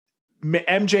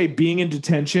 MJ being in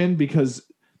detention because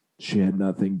she had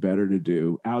nothing better to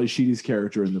do. Ali Sheedy's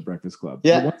character in The Breakfast Club.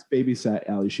 Yeah. I once babysat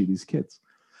Ali Sheedy's kids.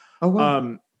 Oh,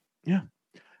 wow. Yeah.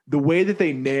 The way that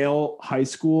they nail high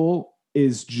school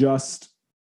is just,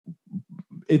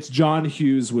 it's John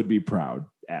Hughes would be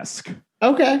proud-esque.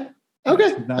 Okay. I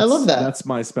love that. That's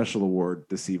my special award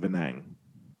this evening.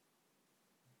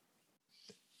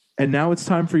 And now it's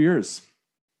time for yours.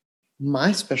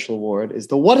 My special award is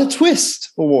the What a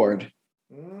Twist Award.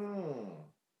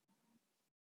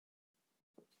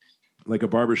 Like a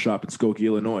barbershop in Skokie,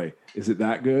 Illinois. Is it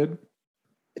that good?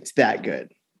 It's that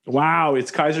good. Wow,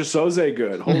 it's Kaiser Soze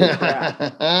good. Holy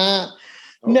crap.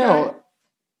 No, Okay.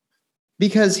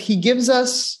 because he gives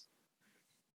us,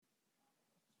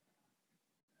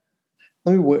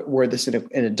 let me word this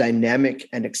in a dynamic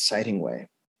and exciting way.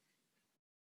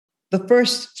 The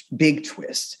first big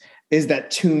twist is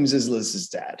that Toombs is Liz's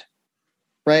dad,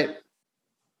 right?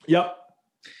 Yep.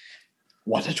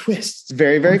 What a twist. It's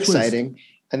very, very exciting.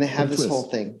 And they have this whole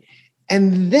thing.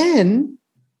 And then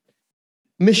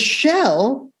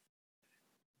Michelle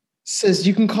says,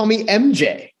 you can call me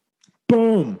MJ.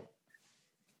 Boom.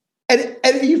 And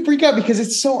you freak out because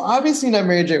it's so obviously not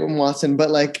Mary J. Watson, but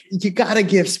like you got to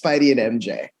give Spidey an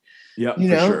MJ. Yeah, you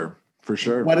know? For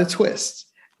sure. What a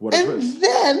twist. What a twist.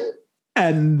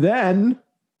 And then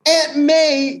Aunt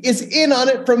May is in on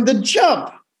it from the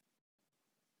jump.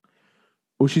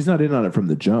 Oh, she's not in on it from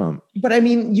the jump. But I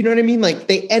mean, you know what I mean? Like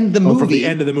they end the movie. From the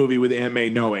end of the movie with Aunt May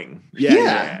knowing.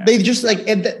 Yeah. They just like,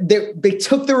 they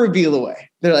took the reveal away.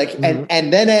 They're like,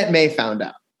 and then Aunt May found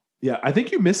out. Yeah. I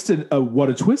think you missed a what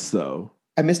a twist though.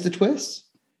 I missed the twist.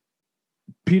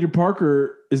 Peter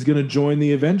Parker is going to join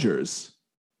the Avengers.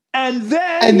 And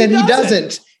then he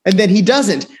doesn't. And then he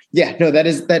doesn't. Yeah, no, that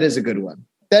is a good one.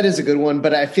 That is a good one.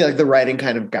 But I feel like the writing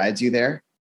kind of guides you there.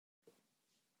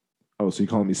 Oh, so you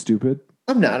calling me stupid?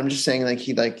 I'm not. I'm just saying like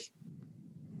he like.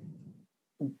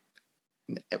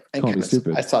 Call me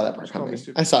stupid. I saw that part coming.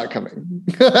 I saw it coming.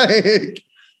 Okay.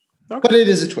 But it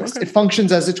is a twist. Okay. It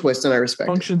functions as a twist, and I respect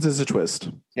it. Functions as a twist.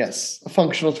 Yes, a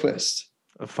functional twist.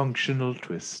 A functional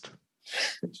twist.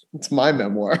 It's my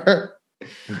memoir.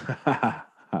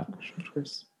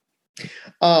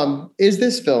 Is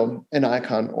this film an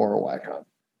icon or a Y-con?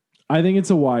 I think it's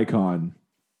a Y-con.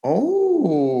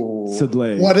 Oh,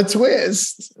 Sidley. What a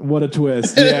twist. What a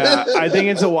twist. Yeah, I think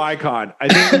it's a Y-con. I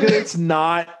think that it's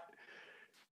not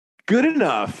good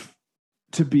enough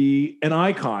to be an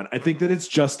icon. I think that it's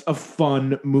just a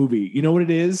fun movie. You know what it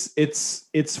is?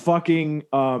 It's fucking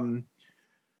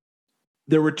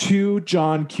there were two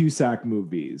John Cusack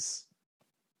movies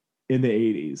in the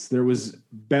 80s. There was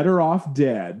Better Off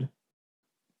Dead,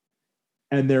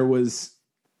 and there was,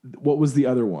 what was the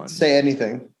other one? Say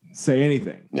Anything. Say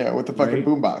Anything. Yeah, with the fucking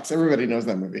boombox. Everybody knows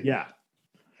that movie. Yeah.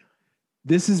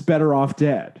 This is Better Off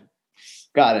Dead.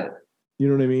 Got it. You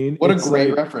know what I mean? What a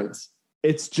great reference.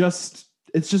 It's just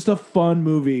a fun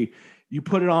movie. You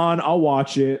put it on, I'll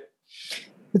watch it.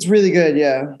 It's really good,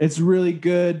 yeah. It's really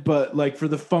good, but like for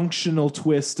the functional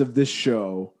twist of this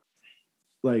show,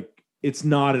 like it's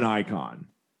not an icon.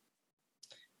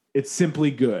 It's simply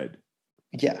good.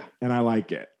 Yeah. And I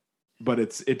like it. But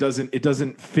it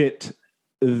doesn't fit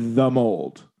the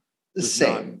mold.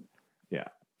 Same. Yeah.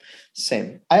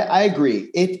 Same. I agree.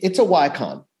 It's a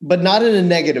Y-con, but not in a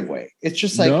negative way. It's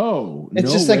just like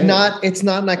it's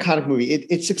not an iconic movie.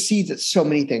 It succeeds at so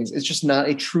many things. It's just not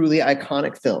a truly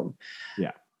iconic film.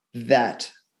 Yeah. That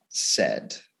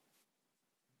said,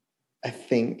 I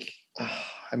think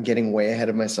I'm getting way ahead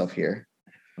of myself here.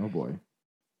 Oh boy.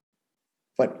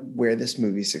 But where this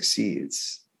movie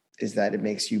succeeds is that it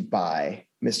makes you buy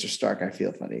Mr. Stark, I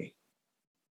Feel Funny.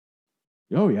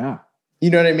 Oh yeah.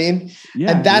 You know what I mean?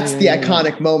 Yeah. And that's the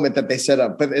iconic moment that they set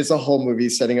up, but it's a whole movie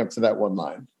setting up to that one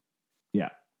line.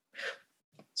 Yeah.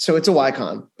 So it's a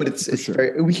Y-con, but it's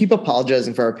sure. We keep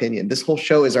apologizing for our opinion. This whole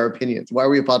show is our opinions. Why are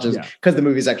we apologizing? Because the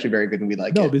movie is actually very good and we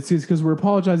like it. No, but it's because we're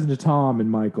apologizing to Tom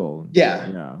and Michael. Yeah.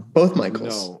 Yeah. Both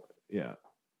Michaels. No. Yeah.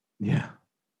 Yeah.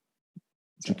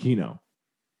 Giacchino.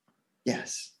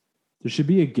 Yes. There should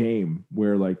be a game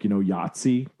where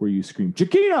Yahtzee, where you scream,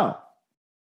 Giacchino!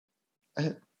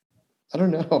 I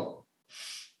don't know.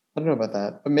 I don't know about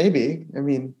that, but maybe. I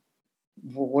mean,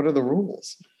 what are the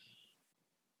rules?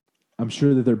 I'm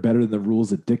sure that they're better than the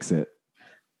rules at Dixit.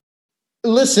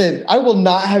 Listen, I will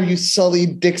not have you sully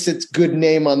Dixit's good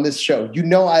name on this show. You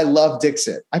know I love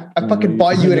Dixit. I fucking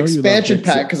bought you an expansion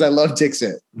pack because I love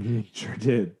Dixit. You sure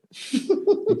did.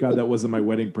 Thank God that wasn't my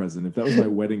wedding present. If that was my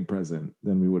wedding present,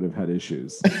 then we would have had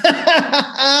issues.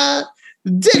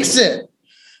 Dixit!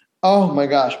 Oh my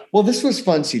gosh. Well, this was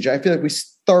fun, CJ. I feel like we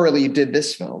thoroughly did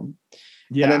this film.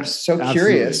 Yeah, and I'm so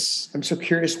curious. I'm so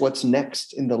curious what's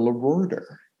next in the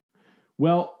Lororder.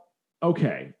 Well,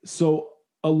 okay. So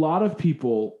a lot of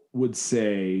people would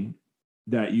say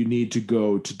that you need to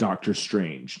go to Doctor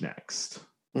Strange next.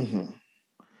 Mm-hmm.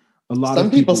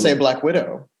 Some people say Black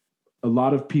Widow. A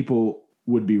lot of people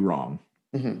would be wrong.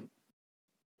 Mm-hmm.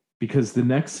 Because the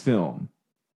next film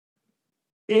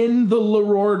in the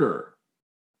Lororder,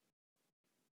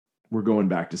 we're going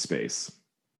back to space.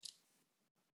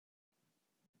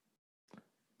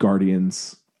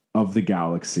 Guardians of the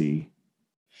Galaxy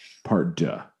Part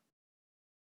 2.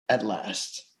 At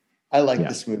last. I like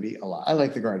this movie a lot. I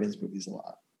like the Guardians movies a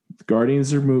lot. The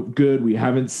Guardians are good. We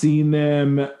haven't seen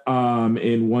them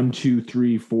in 1, 2,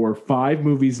 3, 4, 5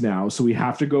 movies now. So we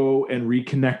have to go and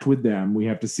reconnect with them. We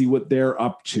have to see what they're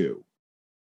up to.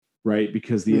 Right?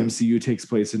 Because the MCU takes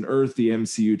place in Earth. The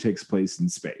MCU takes place in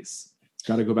space.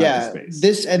 Got to go back to space.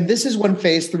 This is when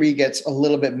phase 3 gets a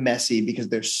little bit messy because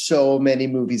there's so many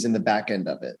movies in the back end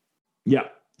of it. Yeah,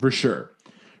 for sure.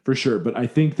 For sure. But I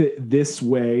think that this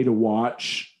way to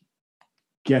watch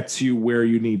gets you where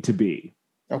you need to be.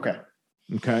 Okay.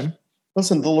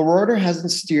 Listen, the Lororder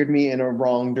hasn't steered me in a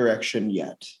wrong direction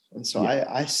yet. And so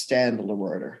I stand the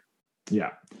Lororder. Yeah.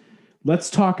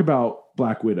 Let's talk about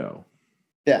Black Widow.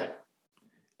 Yeah.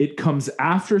 It comes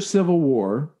after Civil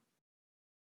War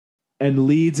and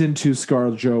leads into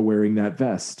ScarJo wearing that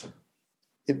vest.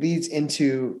 It leads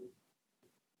into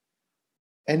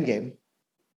Endgame.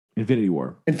 Infinity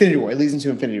War. It leads into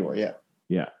Infinity War, yeah.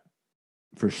 Yeah,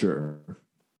 for sure.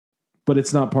 But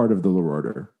it's not part of the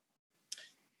Lororder.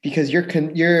 Because you're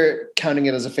counting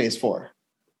it as a Phase 4.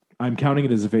 I'm counting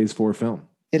it as a Phase 4 film.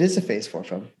 It is a Phase 4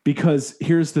 film. Because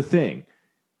here's the thing.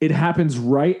 It happens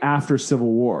right after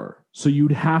Civil War. So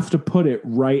you'd have to put it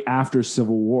right after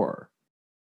Civil War.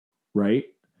 Right?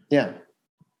 Yeah.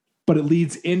 But it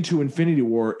leads into Infinity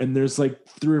War, and there's like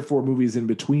 3 or 4 movies in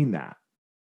between that.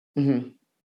 Mm-hmm.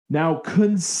 Now,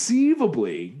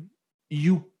 conceivably,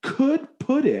 you could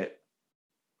put it.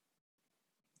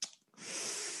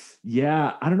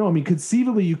 Yeah, I don't know. I mean,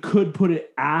 conceivably, you could put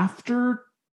it after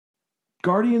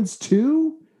Guardians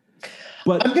 2.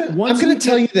 But I'm going to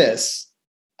tell you this.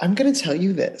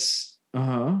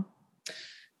 Uh-huh.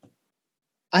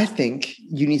 I think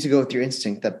you need to go with your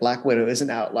instinct that Black Widow is an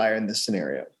outlier in this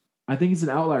scenario. I think it's an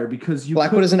outlier because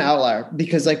Black Widow is an outlier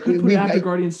because like we after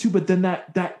Guardians 2, but then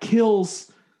that kills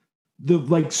the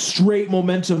like straight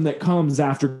momentum that comes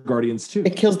after Guardians 2.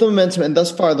 It kills the momentum, and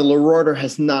thus far the Lororder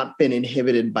has not been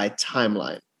inhibited by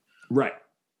timeline. Right.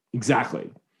 Exactly.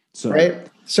 So right.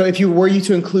 So if you were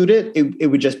to include it, it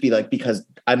would just be like because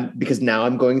now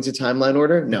I'm going into timeline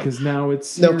order. No, because now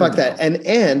it's fuck that.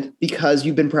 And because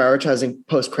you've been prioritizing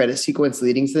post-credit sequence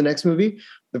leading to the next movie,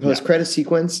 the post-credit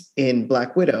sequence in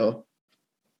Black Widow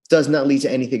does not lead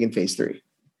to anything in Phase 3.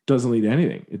 Doesn't lead to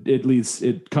anything. It leads.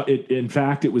 In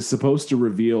fact, it was supposed to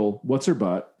reveal what's her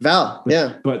butt, Val.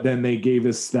 But then they gave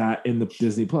us that in the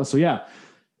Disney Plus. So yeah,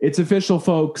 it's official,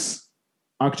 folks.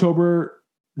 October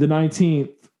the 19th.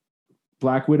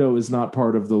 Black Widow is not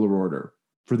part of the Lororder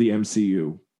for the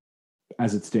MCU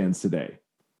as it stands today.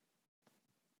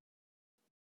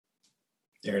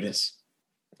 There it is.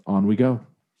 On we go.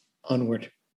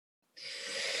 Onward.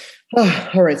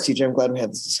 All right, CJ, I'm glad we had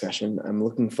this discussion. I'm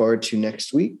looking forward to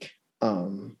next week.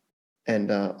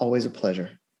 And always a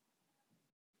pleasure.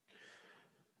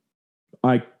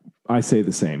 I say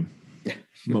the same.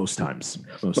 Most times.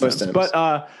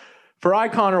 But for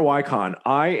Icon or Wycon,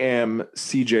 I am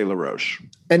CJ LaRoche.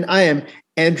 And I am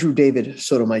Andrew David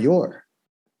Sotomayor.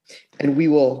 And we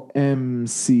will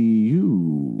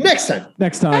MCU next time.